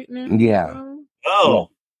 12 right now. Yeah. Oh.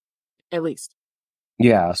 At least.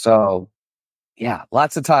 Yeah. So, yeah,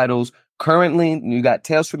 lots of titles. Currently, you got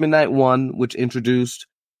Tales from Midnight 1, which introduced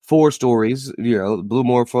 4 stories. Blue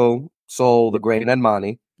Morpho, Soul, The Great, and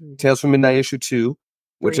Edmani. Mm-hmm. Tales from Midnight issue 2,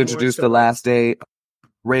 which introduced The Last Day,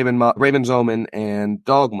 Raven's Omen, and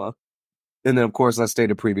Dogma. And then, of course, as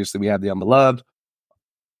stated previously, we have The Unbeloved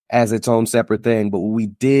as its own separate thing. But what we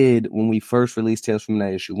did when we first released Tales from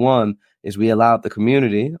Midnight issue 1 is we allowed the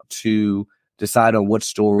community to decide on what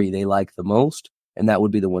story they like the most, and that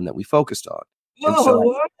would be the one that we focused on. And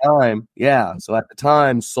so at the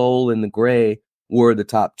time, Soul and The Gray were the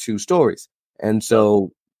top 2 stories. And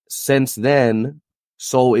so since then,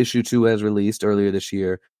 Soul issue 2 has released earlier this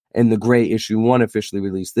year, and The Gray issue 1 officially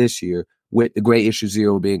released this year, with The Gray issue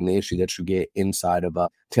 0 being the issue that you get inside of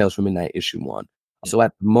Tales from Midnight issue 1. So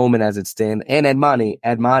at the moment as it stands, and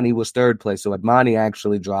Edmani was 3rd place. So Edmani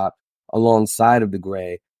actually dropped alongside of The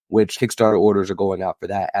Gray, which Kickstarter orders are going out for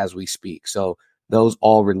that as we speak. So those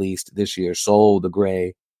all released this year. Soul, The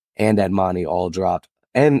Gray, and Edmani all dropped.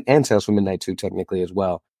 And Tales from Midnight 2 technically as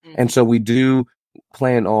well. Mm-hmm. And so we do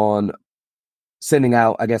plan on sending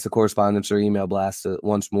out, I guess, a correspondence or email blast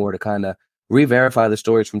once more to kind of re-verify the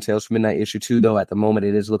stories from Tales from Midnight issue 2, though at the moment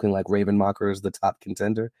it is looking like Ravenmacher is the top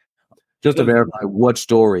contender. Just to verify what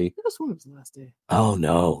story. This one was the Last Day. Oh,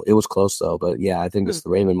 no. It was close, though. But yeah, I think it's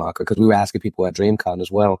the Ravenmacher because we were asking people at DreamCon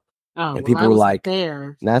as well. Oh, and people were like,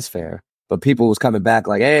 fair. That's fair. But people was coming back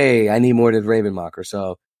like, hey, I need more of this Ravenmacher.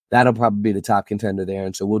 So that'll probably be the top contender there.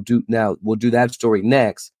 And so we'll do that story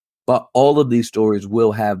next. But all of these stories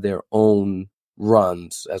will have their own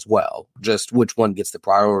runs as well. Just which one gets the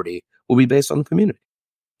priority will be based on the community.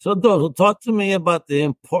 So, talk to me about the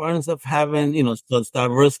importance of having, such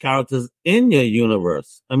diverse characters in your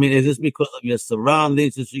universe. I mean, is this because of your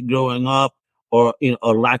surroundings as you're growing up, or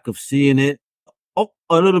a lack of seeing it? Oh,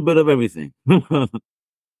 a little bit of everything.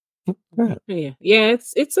 Yeah,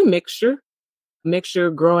 it's a mixture.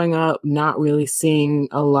 Growing up, not really seeing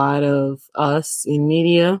a lot of us in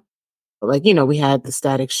media. Like, we had the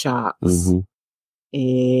Static Shocks.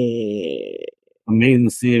 Mm-hmm. Amazing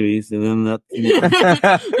series, and then that.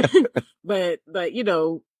 but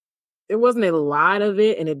there wasn't a lot of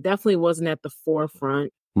it, and it definitely wasn't at the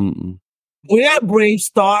forefront. Mm-mm. We had Brave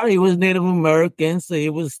Star. He was Native American, so he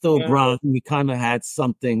was still brown. We kind of had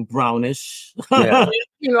something brownish. Yeah.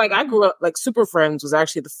 I grew up, Super Friends was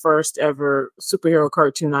actually the first ever superhero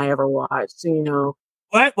cartoon I ever watched.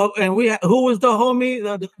 Right, well, and who was the homie?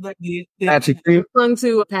 The Apache Chief. Clung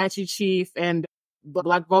to Apache Chief and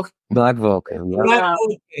Black Vulcan. Black Vulcan.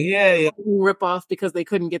 Yeah. Rip off because they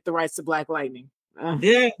couldn't get the rights to Black Lightning.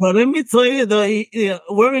 Yeah, but let me tell you though,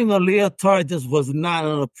 wearing a leotard just was not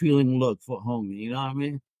an appealing look for homie. You know what I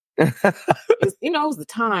mean? You know, it was the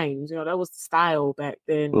times. You know, that was the style back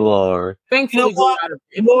then. Lord. Thankfully, You know what,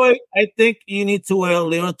 Lloyd? I think you need to wear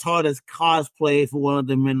Leotard as cosplay for one of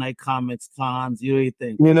the Midnight Comics cons. You know what you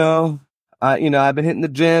think? I've been hitting the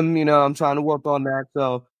gym. I'm trying to work on that.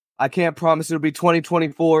 So I can't promise it'll be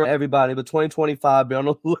 2024, everybody, but 2025. Be on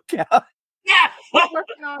the lookout.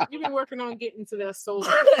 You've been working on getting to that soul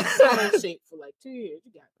shape for like 2 years.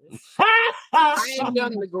 You got this. I have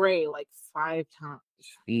done the gray like 5 times.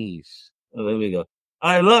 Jeez. Oh, there we go.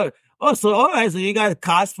 All right, look. Also, all right, so you guys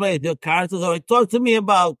cosplay your characters. All right, talk to me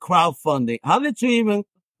about crowdfunding. How did you even?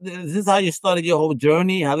 Is this how you started your whole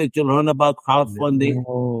journey? How did you learn about crowdfunding?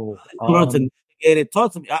 Learn to navigate it.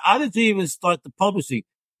 Talk to me. How did you even start the publishing?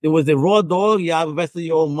 Was it raw dog? You invested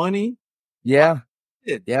your own money? Yeah.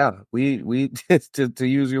 Yeah. We to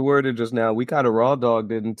use your word just now, we kind of raw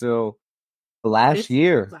dogged it until last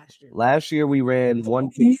year. Last year we ran 1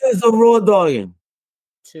 years of raw dogging.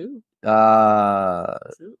 2. 2.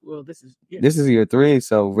 Well, this is year 3,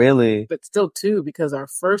 so really, but still 2 because our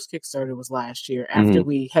first Kickstarter was last year after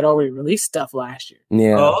we had already released stuff last year.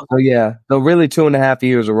 Yeah. So really 2.5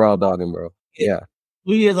 years of raw dogging, bro. Yeah.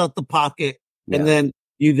 2 years out the pocket, and then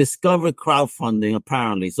you discovered crowdfunding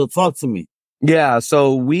apparently. So talk to me. Yeah.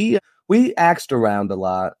 So we axed around a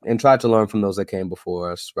lot and tried to learn from those that came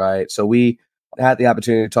before us, right? So we had the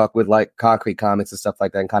opportunity to talk with like Concrete Comics and stuff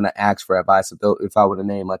like that, and kind of ask for advice if I were to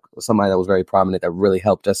name like somebody that was very prominent that really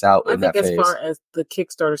helped us out in that phase. As far as the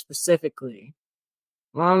Kickstarter specifically,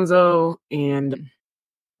 Lonzo and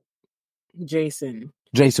Jason,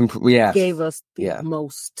 gave us the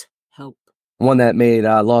most help. One that made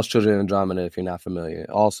Lost Children of Andromeda, if you're not familiar,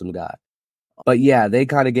 awesome guy. But yeah, they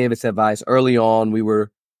kind of gave us advice early on. We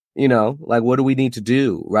were, like, what do we need to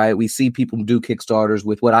do, right? We see people do Kickstarters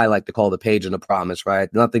with what I like to call the page and the promise, right?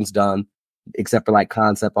 Nothing's done except for like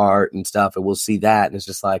concept art and stuff. And we'll see that. And it's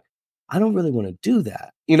just like, I don't really want to do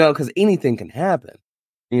that, because anything can happen.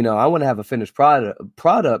 I want to have a finished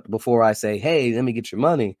product before I say, hey, let me get your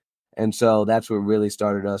money. And so that's what really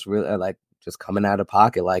started us really like just coming out of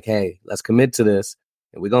pocket, like, hey, let's commit to this.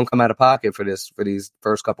 And we're going to come out of pocket for these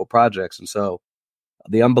first couple projects. And so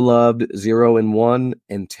The Unbeloved 0 and 1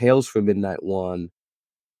 and Tales from Midnight 1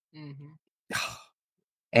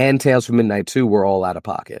 and Tales from Midnight 2 were all out of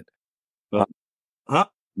pocket. You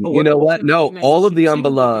know what? No, all of the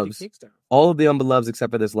Unbeloveds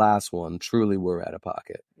except for this last one truly were out of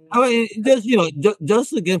pocket. I mean, just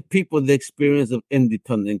to give people the experience of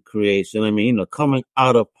independent creation. I mean, coming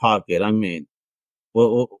out of pocket. I mean,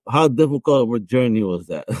 well, how difficult of a journey was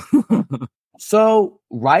that? So,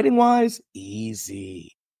 writing wise,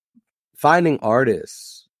 easy. Finding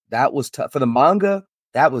artists, that was tough. For the manga,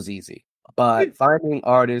 that was easy. But finding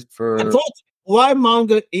artists why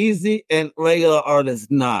manga easy and regular artists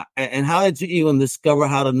not? And how did you even discover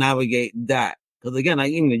how to navigate that? Because again,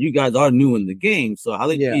 you guys are new in the game. So how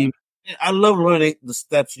did you even, I love learning the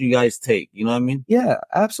steps you guys take. You know what I mean? Yeah,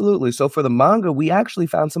 absolutely. So for the manga, we actually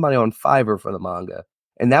found somebody on Fiverr for the manga.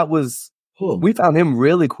 And that was, we found him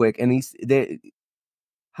really quick. And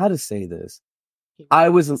how to say this?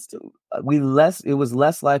 It was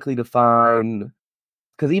less likely to find,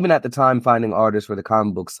 because even at the time, finding artists for the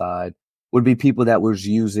comic book side would be people that was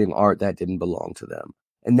using art that didn't belong to them.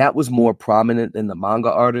 And that was more prominent than the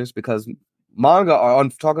manga artists, because manga are on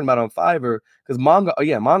talking about on Fiverr, because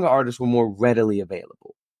manga artists were more readily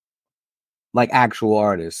available, like actual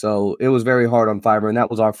artists. So it was very hard on Fiverr, and that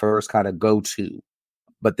was our first kind of go-to.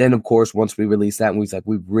 But then, of course, once we released that, and we was like,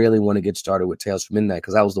 we really want to get started with Tales from Midnight,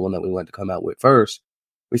 because that was the one that we wanted to come out with first.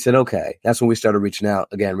 We said, okay, that's when we started reaching out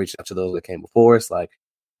to those that came before us, like,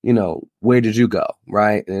 where did you go,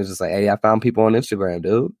 right? And it was just like, hey, I found people on Instagram,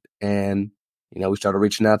 dude. And, we started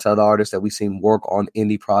reaching out to other artists that we seen work on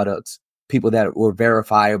indie products, people that were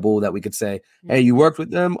verifiable, that we could say, hey, you worked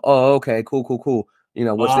with them? Oh, okay, cool.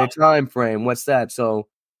 What's their time frame? What's that? So,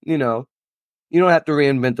 you don't have to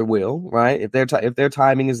reinvent the wheel, right? If their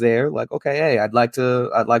timing is there, like, okay, hey, I'd like to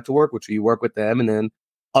work with you. You work with them, and then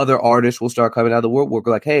other artists will start coming out of the woodwork,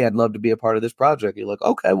 like, hey, I'd love to be a part of this project. You're like,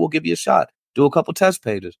 okay, we'll give you a shot. Do a couple test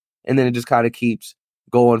pages, and then it just kind of keeps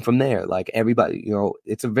going from there. Like everybody,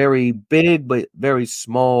 it's a very big but very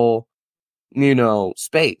small,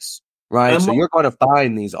 space, right? So you're going to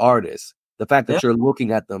find these artists. The fact that you're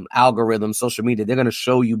looking at them, algorithms, social media, they're going to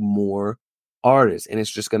show you more artists, and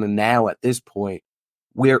it's just going to now at this point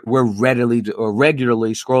we're readily or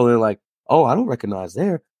regularly scrolling like, oh, I don't recognize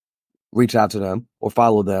there. Reach out to them or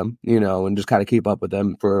follow them, and just kind of keep up with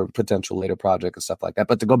them for potential later project and stuff like that.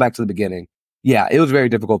 But to go back to the beginning, yeah, it was very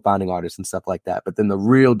difficult finding artists and stuff like that. But then the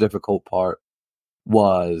real difficult part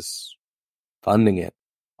was funding it.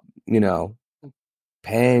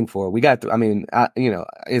 paying for it. We got,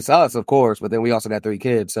 it's us, of course, but then we also got 3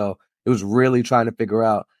 kids. So it was really trying to figure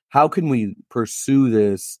out how can we pursue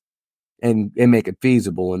this and make it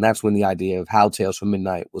feasible. And that's when the idea of How Tales from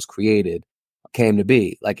Midnight was created, came to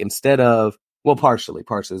be. Like, instead of, well, partially,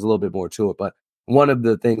 there's a little bit more to it. But one of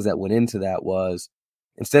the things that went into that was,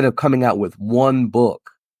 instead of coming out with one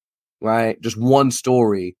book, right, just one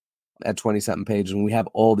story at 20-something pages, when we have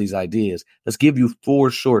all these ideas, let's give you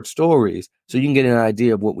 4 short stories so you can get an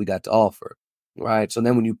idea of what we got to offer, right? So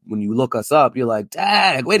then when you look us up, you're like,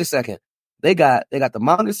 dang, wait a second. They got the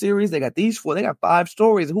manga series. They got these 4. They got 5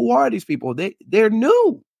 stories. Who are these people? They're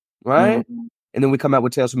new, right? Mm-hmm. And then we come out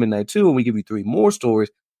with Tales from Midnight 2, and we give you 3 more stories.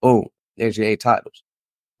 Oh, there's your 8 titles,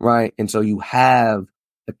 right? And so you have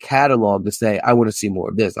a catalog to say, I want to see more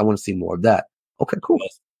of this. I want to see more of that. Okay, cool.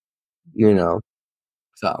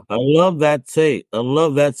 So I love that take.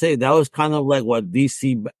 That was kind of like what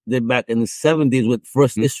DC did back in the 70s with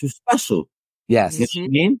first issue special. Yes. You know what I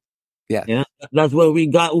mean? Yeah. That's where we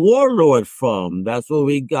got Warlord from. That's where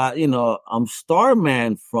we got,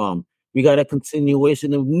 Starman from. We got a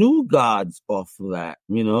continuation of New Gods off of that,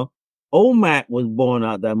 OMAC was born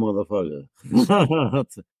out that motherfucker.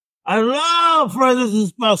 I love first issue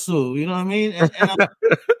special, you know what I mean? And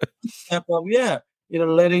step up,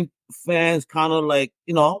 letting fans kind of like,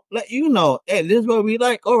 let hey, this is what we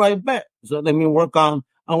like. All right, bet. So let me work on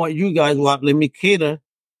what you guys want. Let me cater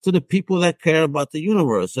to the people that care about the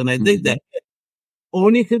universe. And I think that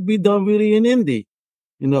only could be done really in indie,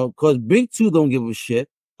 because Big Two don't give a shit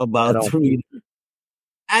about 3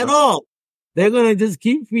 at all. They're going to just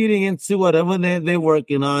keep feeding into whatever they're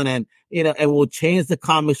working on, and we'll change the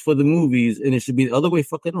comics for the movies, and it should be the other way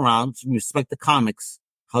fucking around. So respect the comics.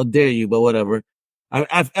 How dare you, but whatever.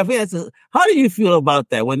 I think how do you feel about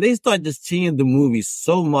that when they start just changing the movies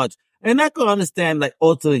so much? And I can understand like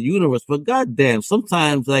alternate universe, but goddamn,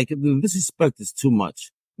 sometimes like the disrespect is too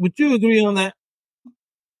much. Would you agree on that?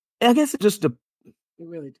 I guess it just it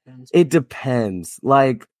really depends. It depends.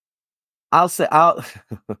 Like I'll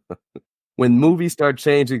when movies start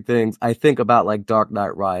changing things, I think about like Dark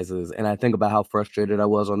Knight Rises, and I think about how frustrated I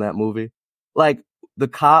was on that movie. Like the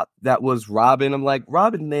cop that was Robin, I'm like,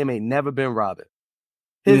 Robin's name ain't never been Robin.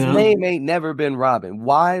 His name ain't never been Robin.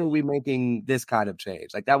 Why are we making this kind of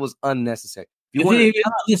change? Like, that was unnecessary. Did you even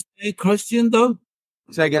understand Christian, though?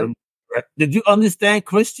 Say again? Did you understand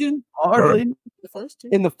Christian? Hardly.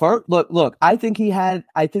 In the first, look, I think he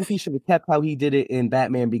should have kept how he did it in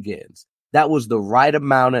Batman Begins. That was the right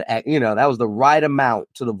amount of, that was the right amount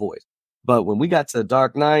to the voice. But when we got to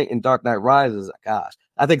Dark Knight and Dark Knight Rises, gosh,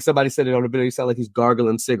 I think somebody said it on the video, he sounded like he's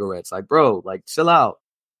gargling cigarettes. Like, bro, like, chill out.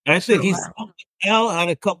 I think he smoked had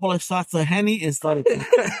a couple of shots of Henny and started.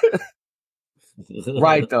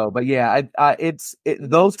 Right, though. But yeah,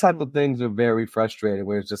 those type of things are very frustrating.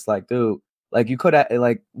 Where it's just like, dude, like you could have,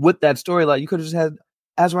 like with that storyline, you could have just had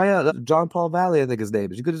Azrael, John Paul Valley, I think his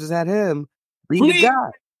name is. You could have just had him be the guy.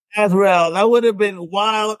 Azrael, that would have been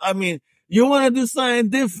wild. I mean, you want to do something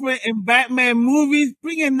different in Batman movies?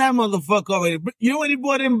 Bring in that motherfucker already. You already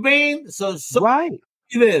brought in Bane, so right.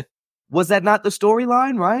 This. Was that not the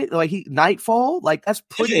storyline, right? Like Nightfall? Like that's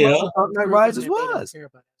pretty much what Dark Knight Rises was.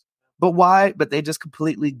 But why? But they just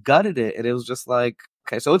completely gutted it. And it was just like,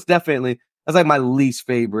 okay, so it's definitely, that's like one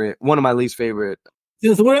of my least favorite.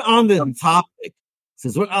 Since we're on this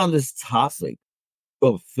topic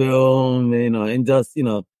of film, and just,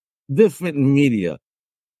 different media,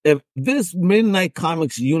 if this Midnight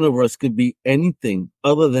Comics universe could be anything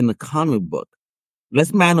other than a comic book,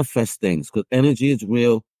 let's manifest things because energy is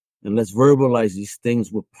real. And let's verbalize these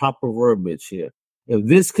things with proper verbiage here. If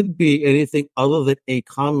this could be anything other than a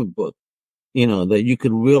comic book, that you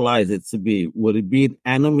could realize it to be, would it be an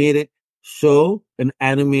animated show, an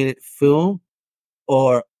animated film,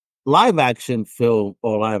 or live action film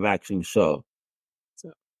or live action show?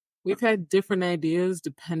 So we've had different ideas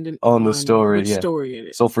dependent on the story, which story it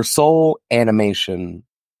is. So for Soul, animation,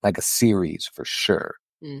 like a series for sure.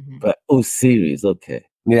 Mm-hmm. But series, okay.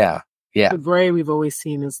 Yeah. Yeah. The Gray we've always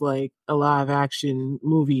seen as like a live action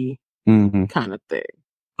movie kind of thing.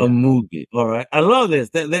 A movie. All right. I love this.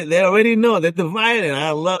 They already know. They're divided. I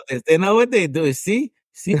love this. They know what they do. See,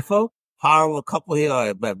 folks? Power of a couple here. All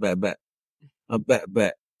right. Bet.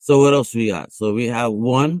 So what else we got? So we have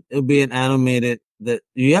one. It'll be an animated. That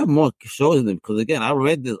you have more shows in them because again, I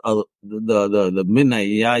read this. The Midnight.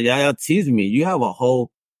 Yeah. Tease me. You have a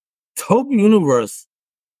whole Taupe universe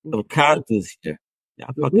of characters here. Yeah,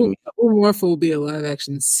 Morph will be a live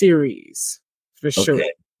action series for sure.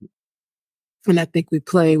 And I think we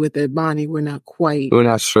play with Bonnie. We're not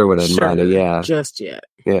sure with Bonnie. Yeah, just yet.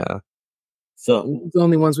 Yeah. So the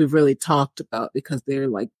only ones we've really talked about because they're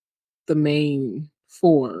like the main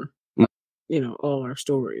four, all our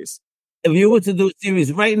stories. if you were to do a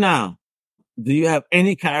series right now, do you have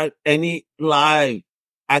any live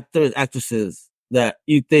actors, actresses that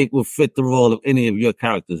you think will fit the role of any of your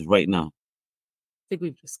characters right now? I think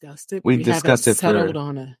we've discussed it. We've discussed it settled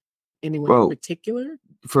on anyone in particular.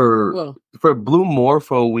 For Blue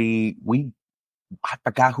Morpho, I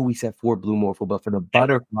forgot who we said for Blue Morpho, but for the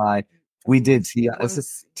Butterfly, we did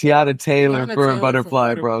Tiana Taylor for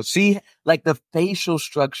Butterfly, bro. She like the facial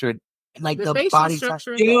structure, like the body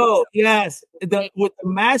structure. Yo, yes, with the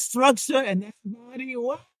mass structure and that body.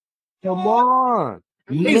 What? Come on.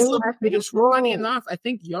 Funny enough, I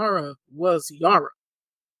think Yara was Yara.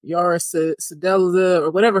 Yara Sedelza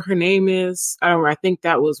or whatever her name is. I think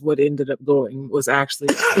that was what ended up going, was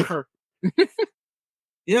actually her.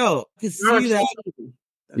 Yo, I can see that.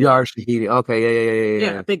 Yara Shahidi. Okay,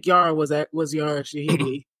 yeah. I think Yara was Yara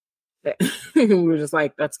Shahidi. We were just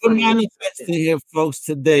like, that's we're manifesting here, folks,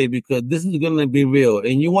 today because this is going to be real.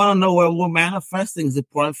 And you want to know where we're manifesting, it's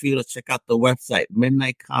important for you to check out the website,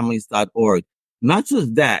 midnightcomics.org. Not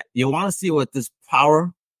just that, you want to see what this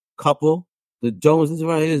power couple, the Joneses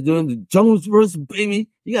right here, is doing. The Jonesverse, baby.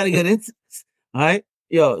 You got to get into this. All right?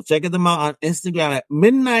 Yo, check them out on Instagram at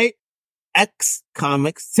Midnight X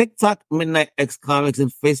Comics, TikTok, Midnight X Comics,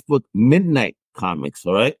 and Facebook, Midnight Comics.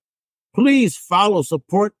 All right? Please follow,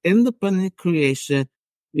 support independent creation,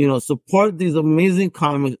 support these amazing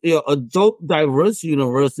comics, a dope, diverse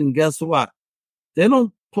universe. And guess what? They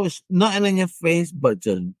don't push nothing in your face, but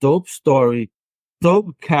just dope story,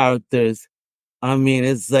 dope characters. I mean,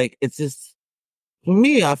 it's just, for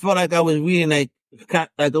me, I felt like I was reading, like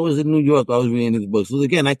I was in New York, I was reading these books. So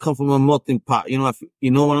again, I come from a melting pot, you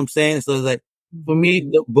know what I'm saying? So it's like, for me,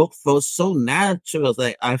 the book felt so natural. It's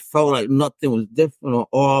like I felt like nothing was different or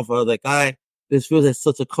off. I was like, this feels like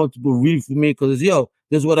such a comfortable read for me because, this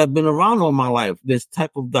is what I've been around all my life. This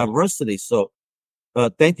type of diversity. So,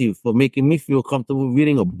 thank you for making me feel comfortable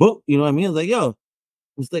reading a book. You know what I mean?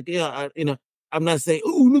 It's like, I'm not saying,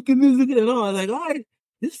 oh, look at this, look at that. No, I was like, all right,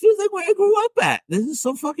 this feels like where I grew up at. This is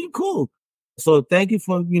so fucking cool. So thank you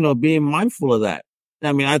for, being mindful of that.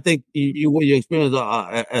 I mean, I think what your experience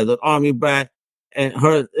as an Army brat, and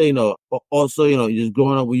her, also, just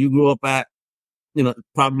growing up where you grew up at,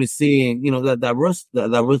 probably seeing, that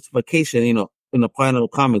diversification, in the planet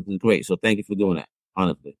of comics is great. So thank you for doing that,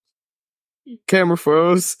 honestly. Camera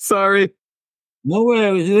froze. Sorry. No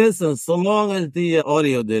worries. Listen, so long as the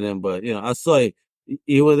audio didn't, but, I saw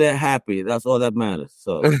you were there happy. That's all that matters.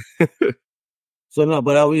 So. So no,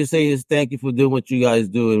 but I would say is thank you for doing what you guys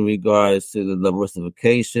do in regards to the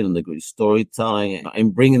diversification and the great storytelling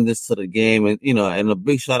and bringing this to the game. And, and a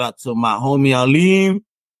big shout out to my homie Alim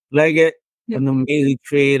Leggett, an amazing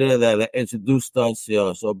creator that introduced us.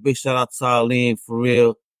 So a big shout out to Alim for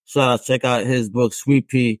real. Shout out, check out his book, Sweet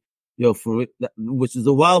Pea, which is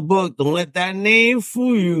a wild book. Don't let that name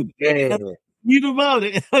fool you. Yeah. Read about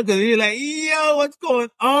it because you're like, what's going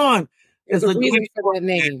on? There's a reason for that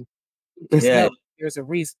name. Yeah. There's a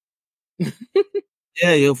reason.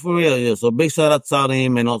 Yeah, for real. Yeah. So big shout out to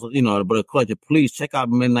him and also, but of course, please check out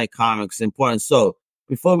Midnight Comics. Important. So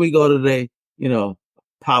before we go today,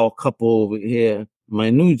 power couple over here,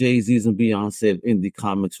 my new Jay-Z's and Beyonce indie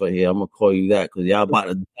comics right here. I'm going to call you that because y'all about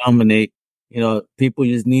to dominate. People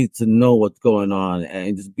just need to know what's going on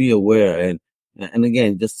and just be aware. And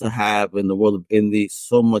again, just to have in the world of indie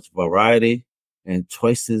so much variety and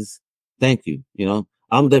choices. Thank you.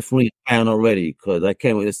 I'm definitely a fan already because I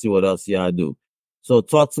can't wait to see what else y'all do. So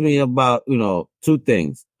talk to me about, two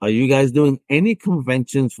things. Are you guys doing any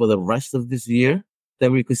conventions for the rest of this year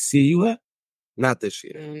that we could see you at? Not this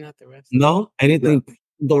year. Not the rest. No? Anything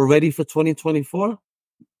already for 2024?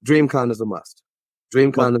 DreamCon is a must.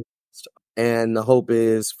 DreamCon is a must. And the hope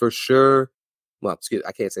is for sure. Well,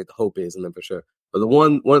 I can't say the hope is and then for sure. But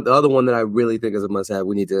the other one that I really think is a must have,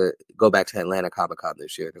 we need to go back to Atlanta Comic-Con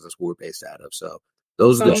this year because that's where we're based out of. So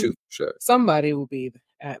those are the two for sure. Somebody will be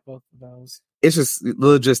at both of those. It's just the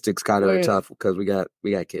logistics kind of tough because we got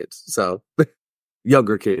kids, so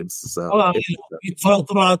younger kids. So you talked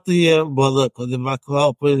about the year, but look, because if I could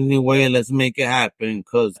help in any way, let's make it happen.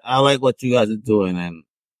 Because I like what you guys are doing and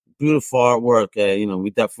beautiful artwork.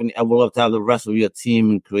 I would love to have the rest of your team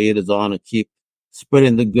and creators on to keep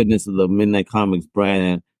spreading the goodness of the Midnight Comics brand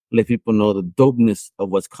and let people know the dopeness of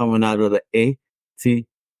what's coming out of the AT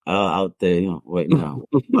out there, right now.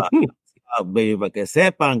 Baby, para que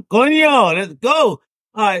sepan, coño, let's go.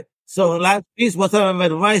 All right. So last piece, what type of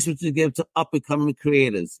advice would you give to up and coming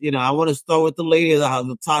creators? I want to start with the lady of the house,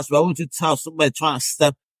 Natosha. I want you to tell somebody trying to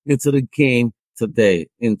step into the game today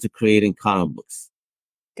into creating comic books?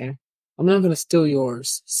 Okay. I'm not going to steal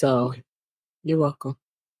yours, so you're welcome.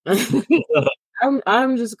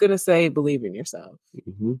 I'm just going to say believe in yourself.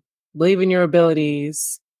 Mm-hmm. Believe in your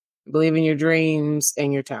abilities, believe in your dreams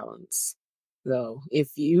and your talents. So if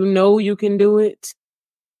you know you can do it,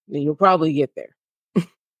 then you'll probably get there.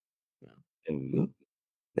 And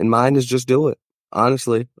mine is just do it.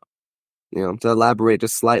 Honestly, to elaborate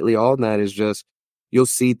just slightly on that is just, you'll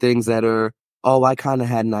see things that are, oh, I kind of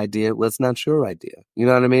had an idea. Well, it's not your idea. You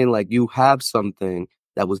know what I mean? Like, you have something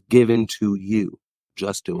that was given to you.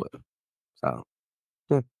 Just do it. So,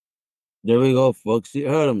 yeah. There we go, folks. You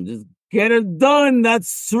heard him. Just get it done.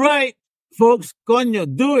 That's right, folks. Coño,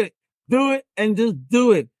 do it. Do it and just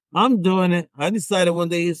do it. I'm doing it. I decided one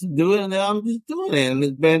day to do it, and I'm just doing it. And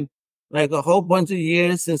it's been like a whole bunch of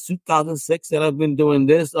years since 2006 that I've been doing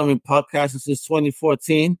this. I mean, podcasting since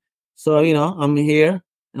 2014. So, I'm here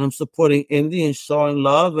and I'm supporting indie and showing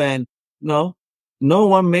love. And no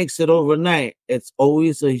one makes it overnight. It's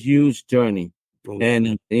always a huge journey.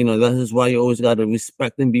 And, that is why you always got to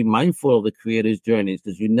respect and be mindful of the creators' journeys,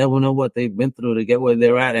 because you never know what they've been through to get where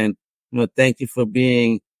they're at. And, thank you for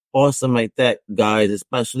being awesome like that, guys,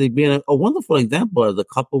 especially being a wonderful example of the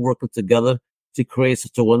couple working together to create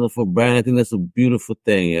such a wonderful brand. I think that's a beautiful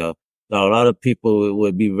thing, that a lot of people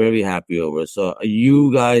would be very happy over. So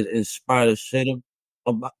you guys inspire the shit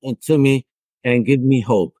into me and give me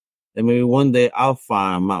hope that maybe one day I'll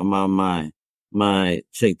find my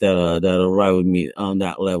chick that'll ride with me on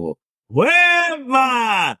that level.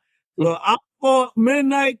 Wherever! So I'm for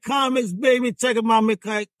Midnight Comics, baby. Check out my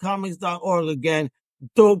midnightcomics.org again.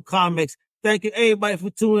 Dope comics. Thank you, everybody, for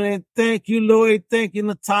tuning in. Thank you, Lloyd. Thank you,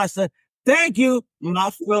 Natosha. Thank you, my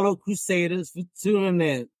fellow Crusaders, for tuning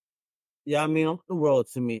in. Yeah, I mean, the world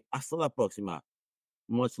to me. Hasta la próxima.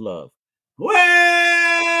 Much love.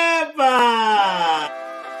 Wherever!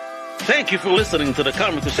 Thank you for listening to the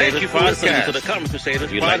Comic Crusaders podcast.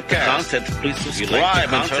 If you like the content, please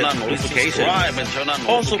subscribe and turn on notifications.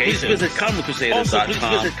 Also, please visit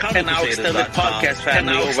ComicCrusaders.com and our extended podcast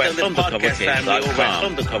family over at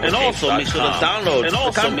UndercoverCapes.com. And also make sure to download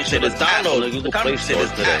the Comic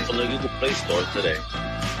Crusaders app on the Google Play Store today.